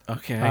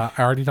 Okay. I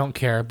already don't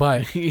care,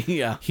 but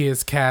yeah. he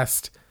has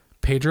cast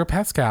Pedro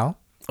Pascal,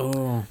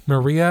 Oh.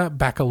 Maria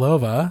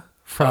Bakalova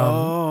from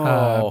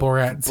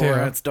Borat 2.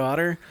 Borat's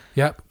daughter.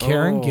 Yep.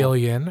 Karen Oh.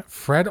 Gillian,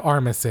 Fred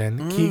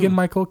Armisen,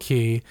 Keegan-Michael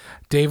Key,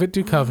 David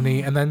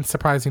Duchovny, and then,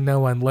 surprising no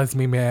one,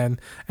 Leslie Mann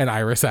and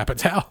Iris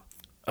Apatow.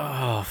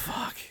 Oh,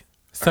 fuck.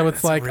 So it's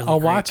That's a like, really I'll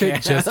great watch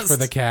it just cast. for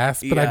the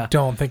cast, but I Yeah.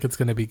 don't think it's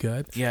going to be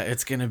good. Yeah,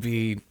 it's going to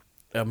be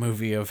a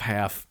movie of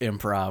half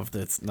improv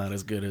that's not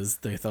as good as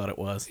they thought it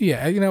was.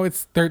 Yeah,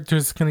 they're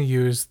just going to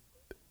use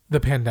the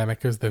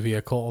pandemic as the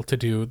vehicle to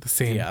do the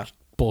same Yeah.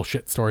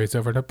 bullshit stories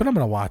over and over, but I'm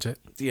going to watch it.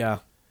 Yeah.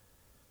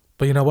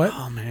 But you know what?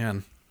 Oh,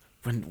 man.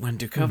 When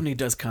Duchovny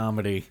does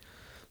comedy,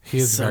 He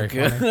is so very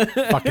good.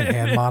 funny. Fucking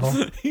hand model.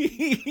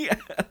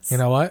 yes. You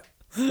know what?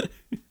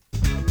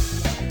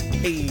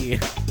 Hey.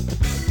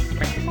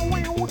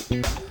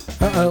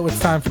 Uh-oh, it's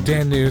time for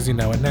Dan News. You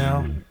know it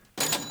now.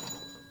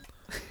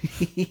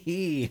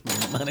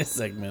 Money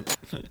segment.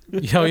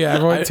 Yo, yeah,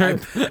 everyone's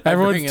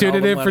bring in tuning all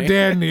in the for money.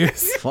 Dan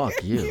News. Fuck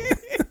you.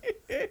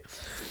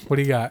 What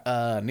do you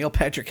got? Neil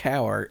Patrick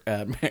Howard.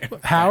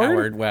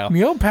 Howard? Wow.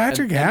 Neil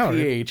Patrick Howard.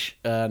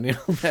 NPH, Neil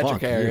Patrick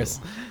Fuck Harris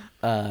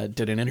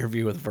did an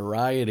interview with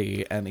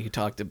Variety, and he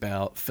talked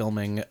about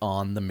filming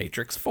on The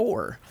Matrix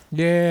 4,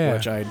 Yeah.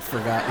 which I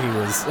forgot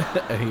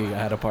he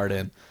had a part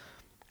in.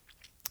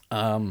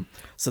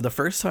 So the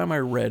first time I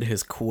read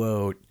his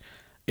quote,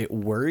 it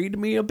worried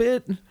me a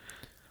bit.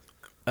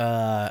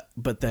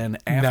 But then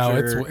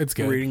after it's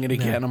good. reading it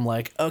again, Yeah. I'm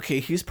like, okay,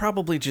 he's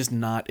probably just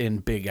not in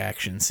big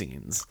action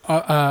scenes.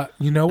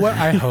 You know what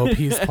I hope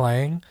he's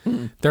playing?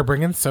 They're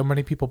bringing so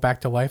many people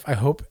back to life. I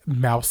hope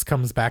Mouse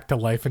comes back to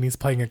life and he's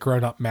playing a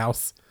grown-up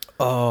mouse.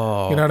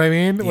 Oh, You know what I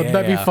mean? Wouldn't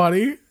that be yeah.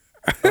 funny?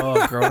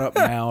 oh, grown-up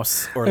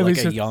mouse, or And like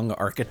he's a just- young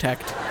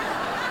architect.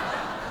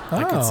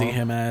 I could see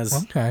him as.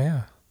 Okay,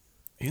 yeah.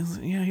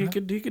 He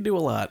could do a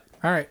lot.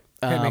 All right.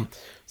 Hit me.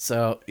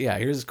 So yeah,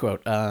 here's his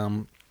quote.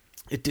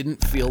 It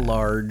didn't feel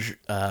large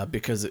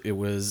because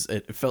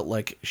it felt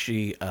like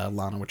she,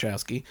 Lana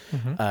Wachowski,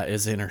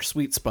 is in her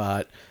sweet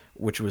spot,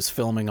 which was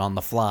filming on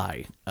the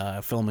fly,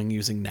 filming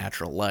using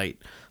natural light.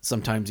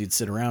 Sometimes you'd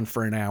sit around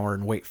for an hour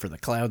and wait for the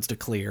clouds to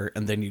clear,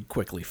 and then you'd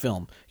quickly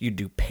film. You'd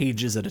do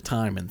pages at a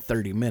time in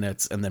 30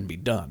 minutes and then be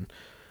done.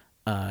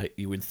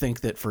 You would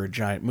think that for a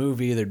giant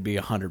movie, there'd be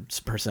 100%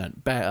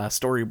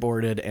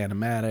 storyboarded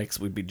animatics.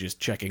 We'd be just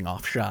checking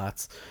off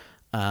shots.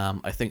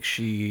 I think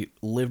she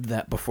lived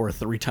that before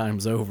 3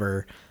 times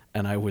over,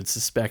 and I would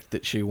suspect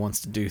that she wants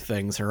to do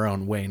things her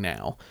own way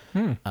now.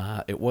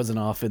 It wasn't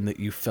often that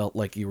you felt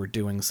like you were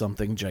doing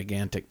something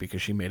gigantic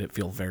because she made it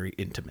feel very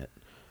intimate.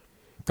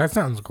 That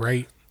sounds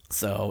great.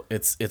 So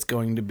it's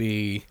going to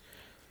be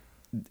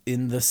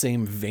in the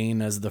same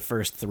vein as the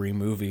first 3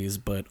 movies,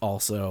 but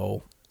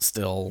also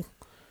still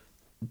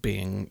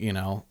being,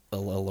 a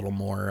little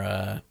more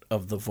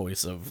of the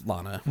voice of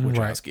Lana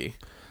Wachowski.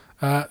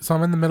 So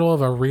I'm in the middle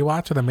of a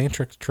rewatch of the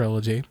Matrix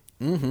trilogy.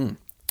 Mm-hmm.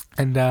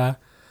 And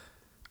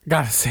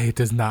gotta say, it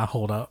does not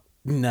hold up.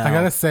 No, I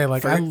gotta say,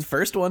 like,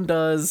 first one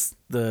does,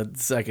 the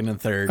second and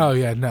third. Oh,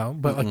 yeah, no.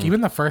 But, like,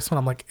 even the first one,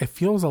 I'm like, it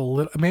feels a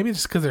little... Maybe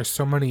just because there's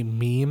so many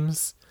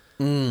memes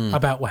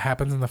about what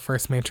happens in the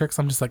first Matrix.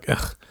 I'm just like,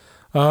 ugh.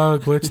 Oh,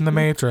 glitch in the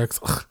Matrix.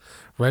 Ugh.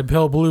 Red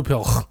pill, blue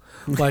pill.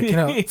 Like,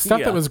 stuff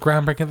Yeah. that was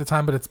groundbreaking at the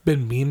time, but it's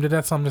been memed to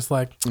death. So I'm just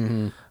like,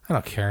 I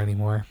don't care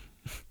anymore.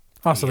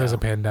 Also, there's a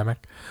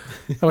pandemic.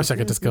 I wish I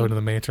could just go into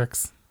the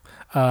Matrix.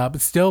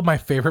 But still, my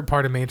favorite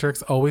part of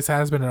Matrix always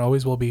has been and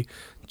always will be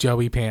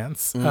Joey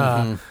Pants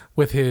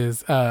with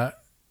his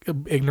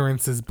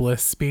ignorance is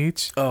bliss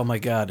speech. Oh my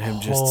god,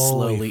 him just Holy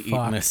slowly fuck.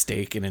 eating a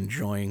steak and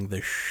enjoying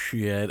the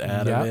shit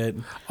out Yep. of it.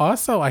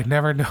 Also, I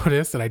never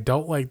noticed, and I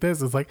don't like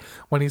this, is like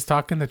when he's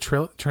talking to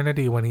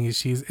Trinity when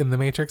she's in the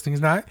Matrix and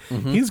he's not,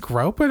 he's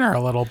groping her a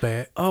little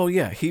bit. Oh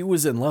yeah, he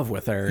was in love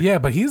with her. Yeah,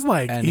 but he's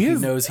like, And he he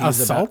is knows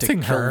he's about to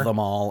assaulting kill her. them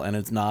all, and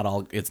it's not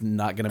going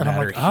to And matter.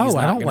 I'm like, He's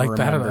I not don't gonna like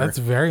that at all. remember. That's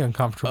very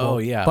uncomfortable. Oh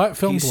yeah, But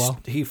filmed well.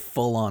 He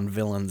full on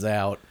villains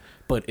out.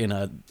 but in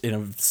a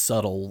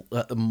subtle,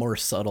 more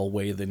subtle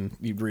way than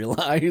you'd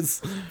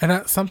realize.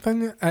 And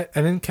something I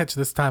didn't catch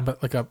this time,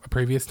 but like a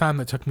previous time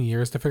that took me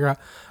years to figure out.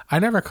 I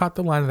never caught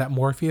the line that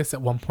Morpheus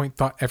at one point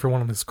thought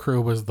everyone on his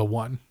crew was the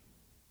one.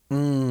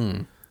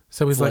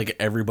 So he's like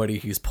everybody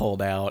he's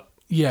pulled out.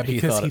 Yeah,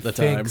 because he he thought at the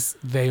thinks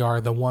they are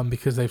the one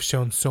because they've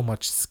shown so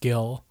much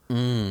skill,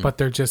 but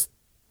they're just,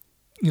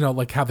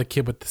 like how the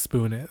kid with the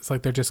spoon is.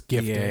 Like they're just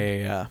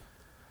gifted. Yeah.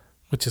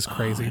 Which is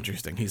crazy. Oh,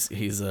 interesting.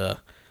 He's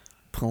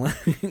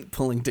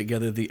pulling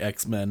together the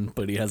X-Men,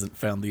 but he hasn't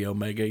found the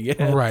Omega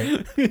yet.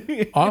 Right.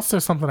 Also,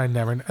 something I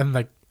never, and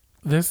like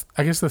this,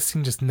 I guess this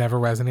scene just never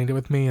resonated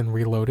with me and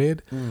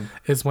Reloaded,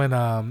 is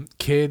when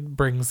Kid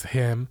brings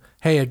him,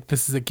 hey,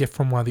 this is a gift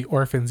from one of the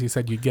orphans. You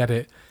said you'd get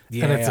it.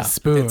 Yeah, and it's a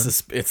spoon.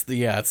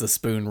 It's a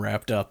spoon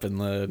wrapped up in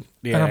the.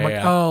 Yeah, and I'm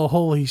like, oh,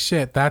 holy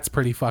shit, that's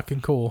pretty fucking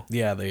cool.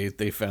 Yeah,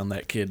 they found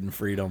that kid in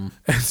freedom.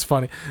 It's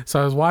funny.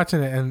 So I was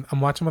watching it, and I'm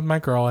watching with my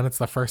girl, and it's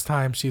the first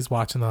time she's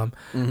watching them.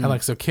 And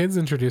like, so Kid's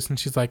introduced, and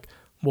she's like,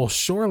 well,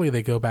 surely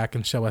they go back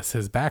and show us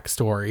his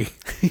backstory.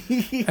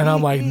 And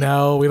I'm like,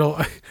 no, we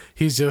don't.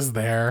 He's just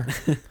there.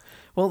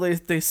 Well,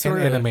 they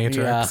sort in of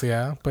Animatrix,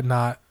 yeah, but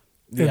not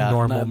in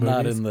normal movies.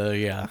 Not in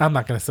the I'm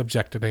not going to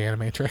subject it to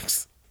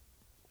Animatrix.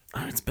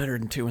 Oh, it's better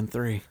than 2 and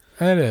 3.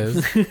 It is.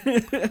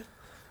 All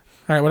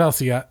right, what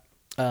else you got?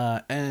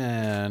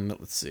 And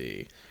let's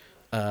see.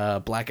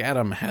 Black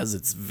Adam has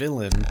its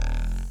villain,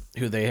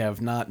 who they have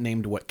not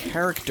named what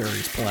character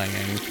he's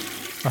playing.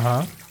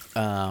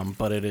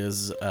 But it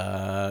is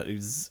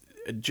he's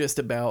just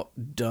about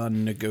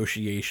done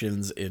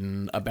negotiations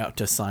about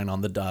to sign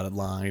on the dotted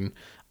line.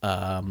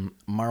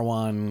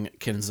 Marwan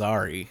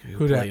Kenzari,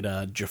 who played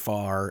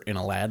Jafar in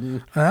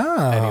Aladdin.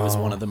 And he was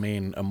one of the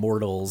main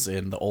immortals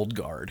in the Old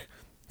Guard.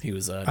 He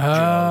was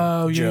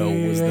Joe. Joe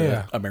was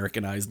the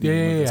Americanized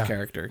name of his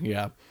character.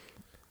 Yeah.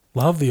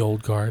 Love the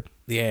Old Guard.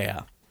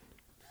 Yeah.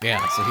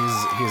 Yeah, so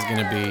he's going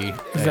to be...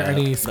 Is there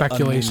any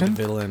speculation?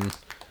 Villain.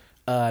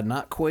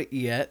 Not quite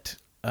yet.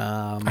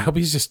 I hope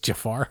he's just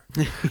Jafar.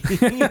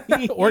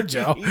 Or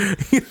Joe.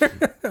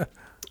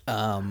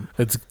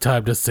 It's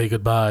time to say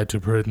goodbye to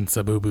Prince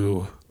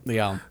Abubu.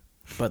 Yeah,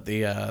 but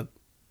the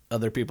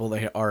other people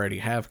they already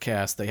have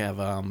cast, they have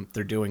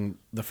they're doing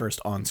the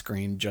first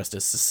on-screen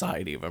Justice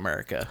Society of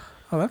America.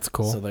 Oh, that's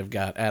cool. So they've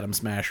got Atom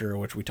Smasher,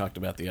 which we talked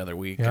about the other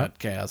week, got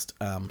cast.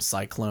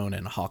 Cyclone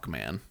and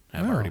Hawkman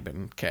have already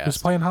been cast. Who's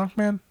playing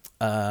Hawkman?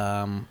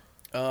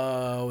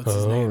 What's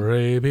his name?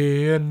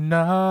 Arabian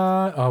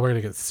Night. Oh, we're gonna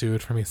get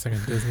sued for me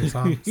singing Disney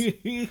songs.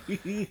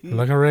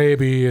 Like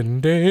Arabian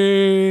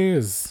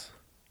Days.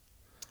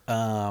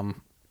 Oh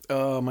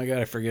my god,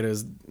 I forget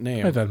his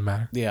name. It doesn't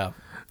matter. Yeah,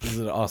 he's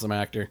an awesome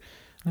actor.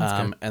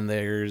 And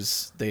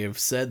they have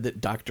said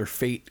that Dr.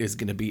 Fate is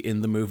going to be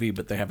in the movie,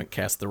 but they haven't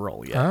cast the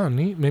role yet. Oh,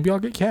 neat. Maybe I'll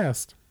get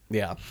cast.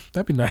 Yeah,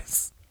 that'd be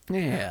nice.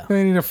 Yeah,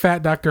 they need a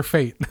fat Dr.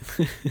 Fate.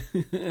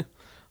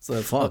 So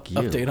that's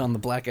update on the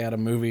Black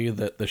Adam movie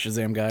that the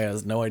Shazam guy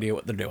has no idea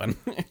what they're doing.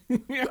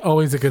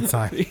 Always a good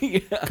sign. Yeah.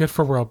 Good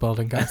for world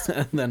building, guys.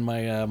 And then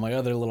my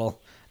other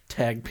little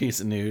tag piece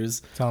of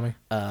news. Tell me.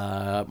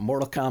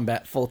 Mortal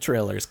Kombat full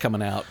trailer's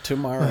coming out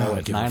tomorrow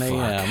at 9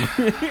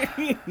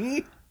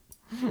 a.m.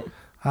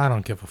 I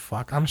don't give a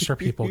fuck. I'm sure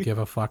people give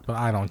a fuck, but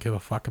I don't give a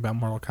fuck about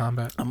Mortal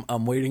Kombat.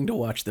 I'm waiting to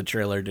watch the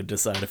trailer to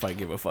decide if I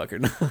give a fuck or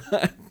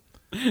not.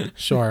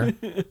 Sure.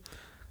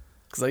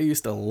 Because I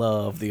used to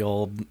love the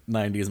old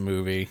 90s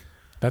movie.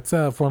 That's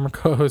former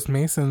co-host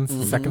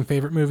Mason's second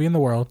favorite movie in the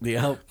world.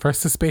 Yep.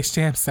 First is Space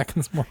Jam,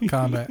 second is Mortal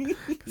Kombat.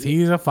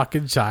 He's a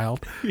fucking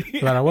child.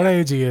 No matter what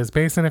age he is.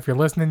 Mason, if you're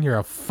listening, you're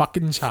a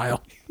fucking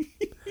child.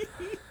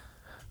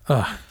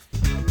 Ugh.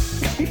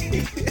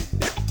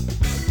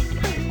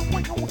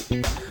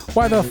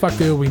 Why the fuck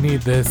do we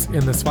need this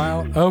in this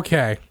file?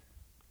 Okay.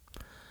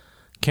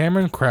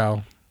 Cameron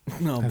Crowe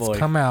has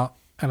come out,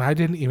 and I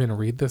didn't even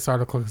read this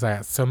article because I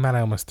got so mad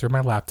I almost threw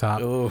my laptop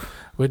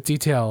with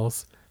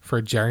details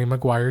for Jerry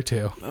Maguire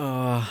 2.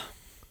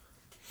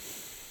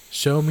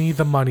 Show me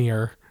the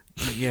moneyer.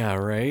 Yeah,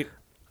 right?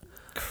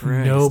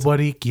 Christ.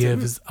 Nobody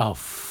gives a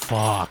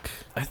fuck.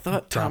 I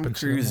thought Tom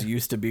Cruise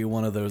used to be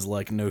one of those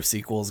like no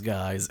sequels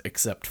guys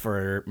except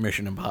for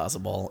Mission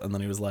Impossible, and then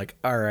he was like,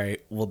 all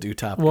right, we'll do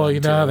Top Gun. Well, you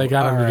know, they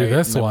got him to do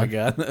this one.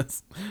 Got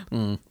this.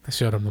 They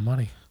showed him the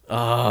money.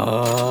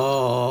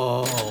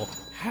 Oh,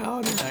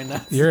 how did I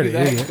not You're see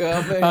an idiot.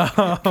 that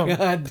coming?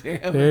 God damn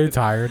it. Very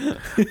tired.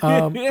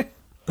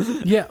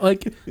 Yeah,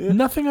 like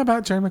nothing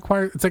about Jerry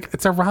Maguire. It's like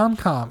it's a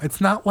rom-com.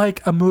 It's not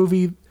like a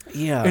movie.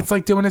 Yeah. It's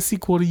like doing a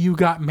sequel to You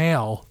Got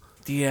Mail.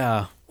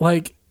 Yeah.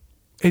 Like,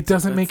 it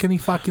doesn't make any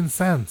fucking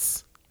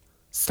sense.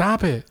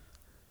 Stop it.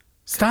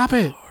 Stop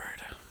it.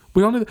 Lord.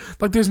 We don't need,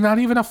 like, there's not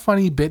even a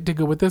funny bit to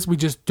go with this. We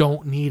just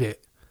don't need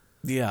it.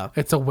 Yeah.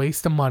 It's a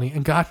waste of money.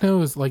 And God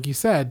knows, like you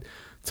said,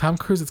 Tom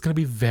Cruise, it's going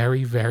to be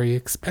very, very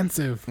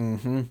expensive.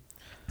 Mm-hmm.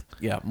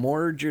 Yeah.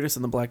 More Judas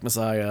and the Black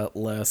Messiah,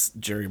 less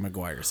Jerry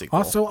Maguire sequel.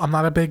 Also, I'm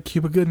not a big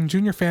Cuba Gooding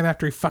Jr. fan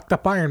after he fucked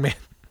up Iron Man.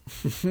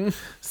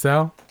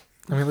 So...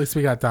 I mean, at least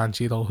we got Don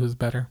Cheadle, who's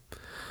better.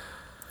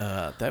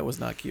 That was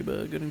not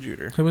Cuba Gooding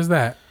Jr. Who was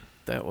that?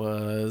 That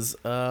was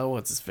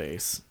what's his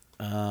face?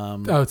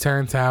 Oh,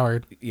 Terrence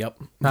Howard. Yep.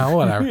 No,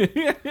 whatever.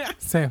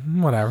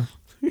 Same, whatever.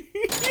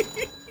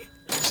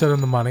 Showed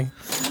him the money.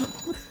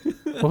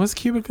 What was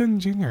Cuba Gooding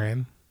Jr.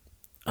 in?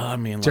 I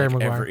mean, Jerry like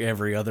Maguire.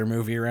 every other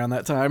movie around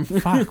that time.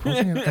 Fuck,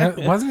 wasn't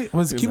he?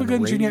 Was Cuba on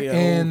Gooding Jr. Radio.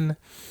 in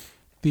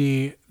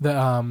the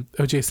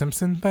O.J.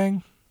 Simpson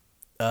thing?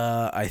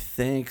 I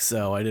think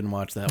so. I didn't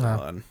watch that No.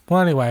 one.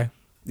 Well, anyway,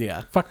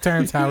 Yeah. fuck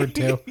Terrence Howard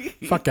too.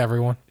 Fuck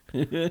everyone.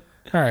 All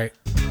right.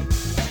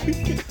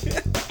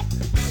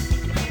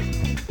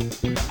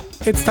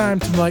 It's time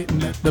to lighten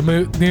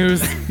the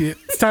news.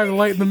 It's time to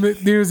lighten the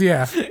news.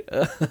 Yeah,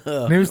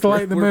 news to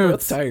lighten the We're both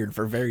moods. tired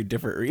for very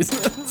different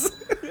reasons.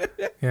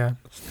 Yeah.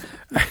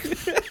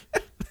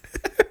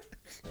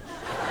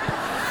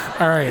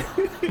 All right.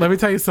 Let me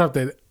tell you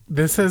something.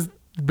 This has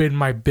been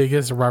my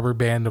biggest rubber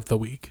band of the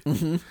week.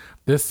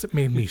 This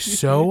made me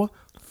so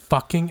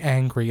fucking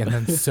angry and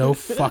then so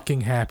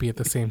fucking happy at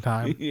the same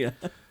time. Yeah.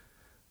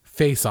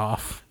 Face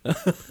Off.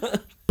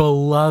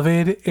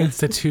 Beloved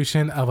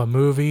institution of a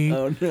movie.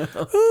 Oh no.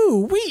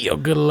 Ooh, we are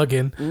good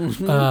looking.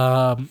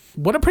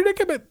 What a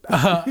predicament.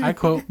 I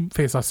quote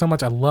Face Off so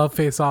much. I love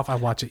Face Off. I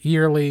watch it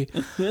yearly.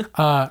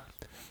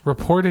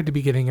 Reported to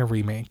be getting a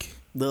remake.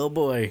 Oh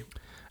boy.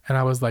 And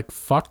I was like,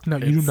 fuck no,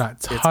 you do not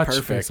It's touch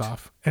perfect. Face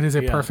Off. It is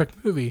a Yeah.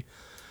 perfect movie.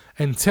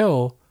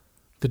 Until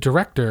the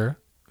director,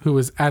 who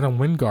was Adam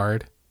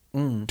Wingard,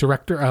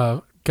 director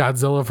of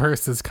Godzilla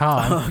vs.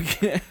 Kong,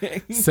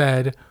 Okay.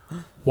 said,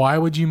 why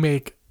would you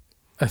make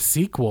a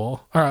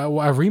sequel or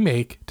a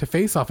remake to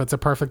Face Off? It's a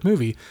perfect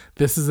movie.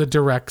 This is a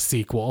direct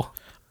sequel.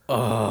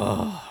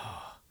 Oh.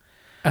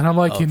 And I'm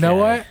like, you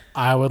know Okay. what?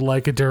 I would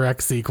like a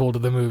direct sequel to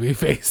the movie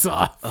Face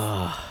Off.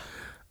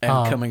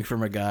 And coming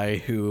from a guy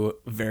who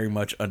very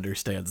much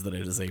understands that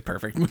it is a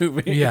perfect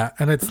movie. Yeah,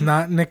 and it's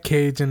not Nick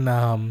Cage and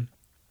John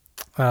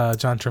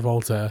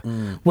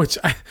Travolta, which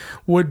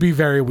would be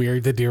very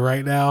weird to do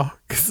right now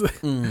because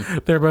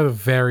they're both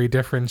very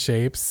different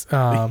shapes.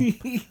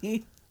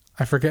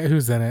 I forget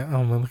who's in it.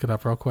 I'm gonna look it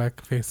up real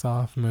quick. Face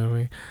Off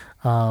movie,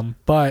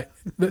 but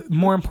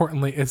more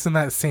importantly, it's in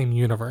that same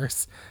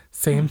universe,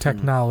 same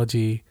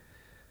technology,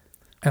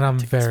 and I'm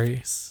very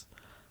Face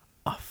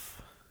off.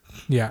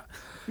 yeah.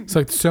 So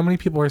like, so many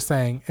people are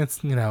saying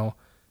it's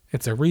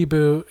it's a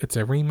reboot, it's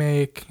a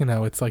remake,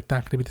 it's like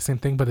not going to be the same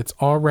thing, but it's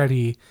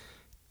already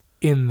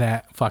in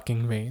that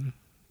fucking vein.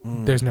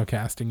 There's no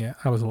casting yet.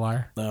 I was a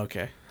liar.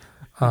 Okay.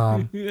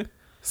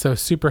 So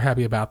super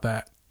happy about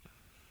that.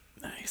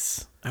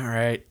 Nice. All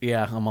right.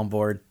 Yeah, I'm on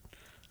board.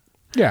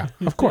 Yeah,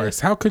 of course.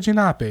 How could you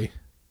not be?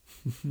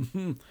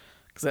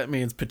 Because that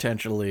means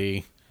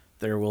potentially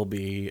there will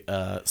be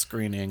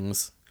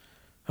screenings.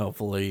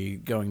 Hopefully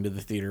going to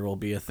the theater will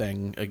be a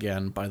thing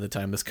again by the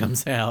time this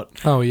comes out.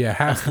 Oh yeah, it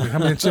has to be. I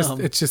mean, it's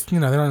just they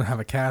don't have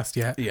a cast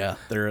yet. Yeah,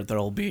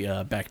 there'll be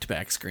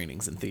back-to-back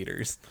screenings in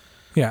theaters.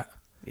 Yeah.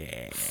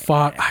 Yeah.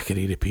 Fuck, I could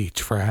eat a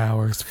peach for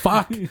hours.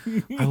 Fuck,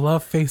 I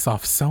love Face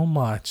Off so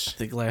much. I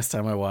think last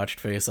time I watched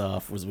Face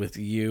Off was with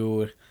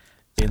you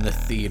in the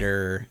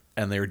theater,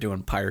 and they were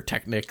doing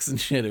pyrotechnics and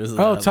shit. It was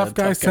Tough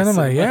Guy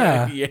Cinema,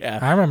 yeah. Yeah,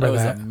 I remember that.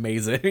 that. Was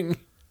amazing.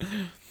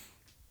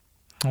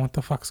 What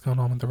the fuck's going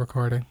on with the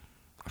recording?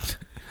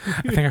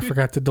 I think I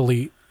forgot to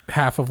delete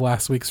half of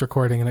last week's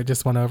recording, and it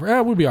just went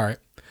over. We'll be all right.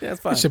 Yeah,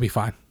 it's fine. It should be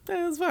fine.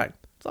 Yeah, it's fine.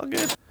 It's all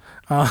good.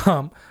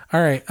 All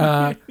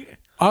right.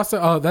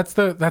 Also, that's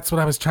what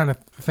I was trying to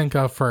think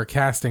of for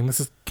casting. This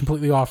is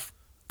completely off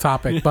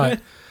topic, but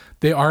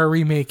they are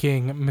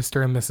remaking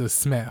Mr. and Mrs.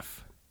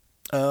 Smith.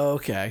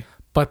 Okay.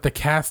 But the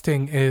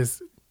casting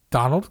is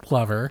Donald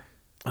Glover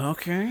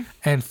Okay.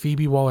 and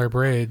Phoebe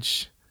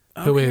Waller-Bridge,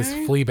 who is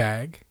Okay.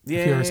 Fleabag. Yeah,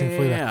 if you ever seen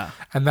Fleabag. yeah.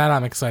 And that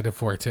I'm excited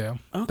for too.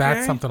 Okay.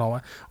 That's something I'll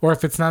want. Or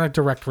if it's not a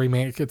direct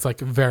remake, it's like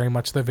very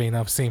much the vein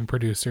of same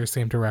producer,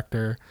 same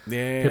director.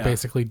 Yeah. You're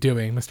basically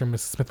doing Mr. and Mrs.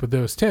 Smith with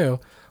those two,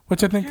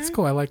 which I think is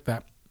cool. I like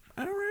that.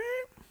 All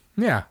right.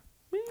 Yeah.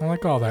 I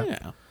like all that.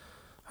 Yeah.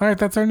 All right,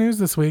 that's our news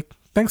this week.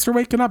 Thanks for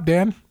waking up,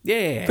 Dan.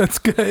 Yeah. That's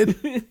good.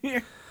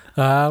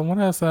 What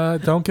else?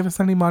 Don't give us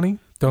any money.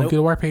 Don't Nope. go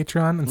to our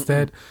Patreon.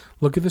 Instead,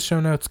 look at the show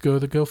notes. Go to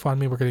the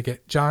GoFundMe. We're going to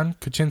get John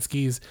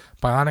Kaczynski's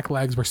bionic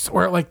legs.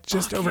 We're like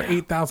just over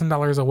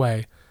 $8,000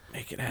 away.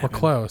 Make it We're happen.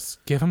 close.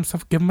 Give him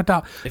some. Give him a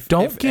dollar. If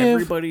Don't give.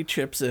 everybody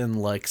chips in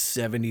like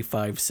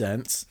 75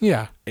 cents,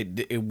 Yeah.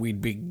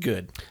 we'd be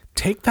good.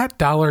 Take that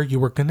dollar you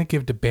were going to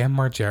give to Bam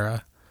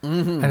Margera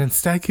and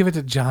instead give it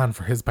to John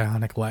for his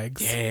bionic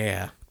legs.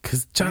 Yeah.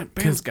 Because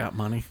Bam's got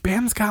money.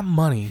 Bam's got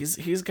money.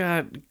 He's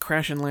got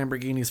crashing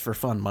Lamborghinis for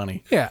fun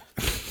money. Yeah.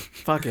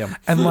 Fuck him.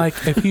 And like,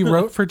 if he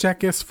wrote for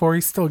Jackass 4,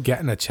 he's still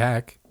getting a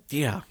check.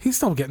 Yeah. He's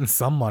still getting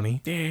some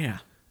money. Yeah.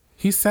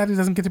 He's sad he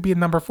doesn't get to be a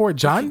number 4.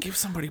 John, Give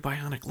somebody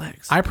bionic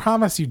legs. I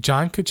promise you,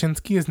 John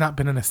Kaczynski has not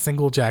been in a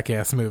single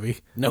Jackass movie.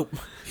 Nope.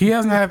 He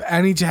doesn't have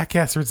any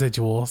Jackass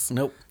residuals.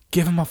 Nope.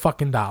 Give him a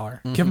fucking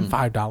dollar. Give him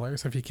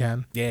 $5 if you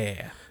can.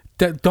 Yeah.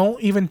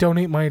 Don't even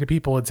donate money to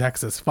people in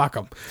Texas. Fuck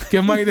them.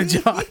 Give money to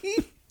John.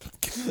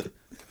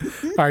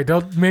 All right,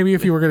 don't. Maybe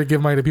if you were going to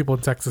give money to people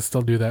in Texas,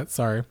 still do that.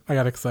 Sorry, I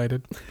got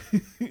excited.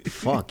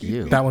 Fuck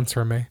you. That one's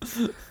for me.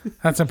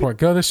 That's important.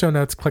 Go to the show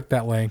notes, click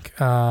that link.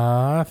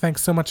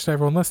 Thanks so much to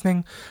everyone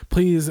listening.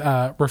 Please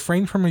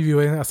refrain from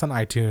reviewing us on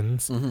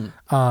iTunes.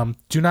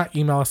 Do not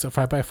email us at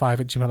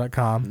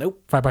 5x5@gmail.com.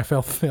 Nope.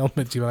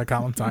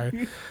 5byfilm@gmail.com. I'm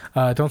sorry.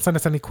 Don't send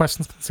us any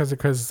questions, concerns, or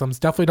criticisms.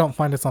 Definitely don't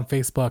find us on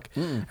Facebook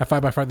at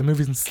 5x5 the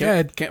movies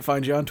instead. Can't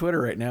find you on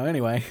Twitter right now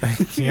anyway.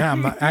 Yeah,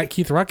 I'm not, at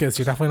Keith Ruckus.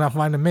 You're definitely not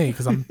finding me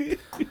because I'm...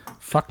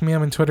 Fuck me,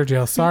 I'm in Twitter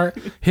jail. Sorry.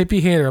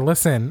 Hippie hater,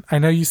 listen. I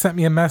know you sent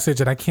me a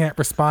message and I can't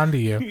respond to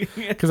you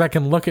because I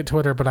can look at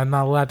Twitter, but I'm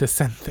not allowed to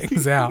send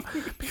things out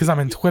because I'm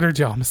in Twitter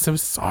jail. I'm so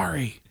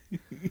sorry.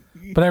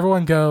 But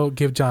everyone go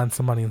give John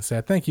some money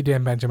instead. Thank you,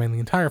 Dan Benjamin, the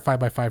entire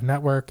 5x5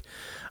 network.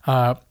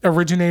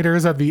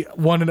 Originators of the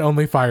one and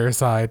only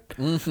Fireside.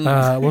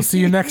 We'll see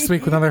you next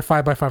week with another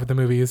 5x5 at the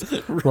movies.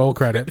 Roll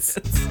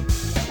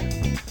credits.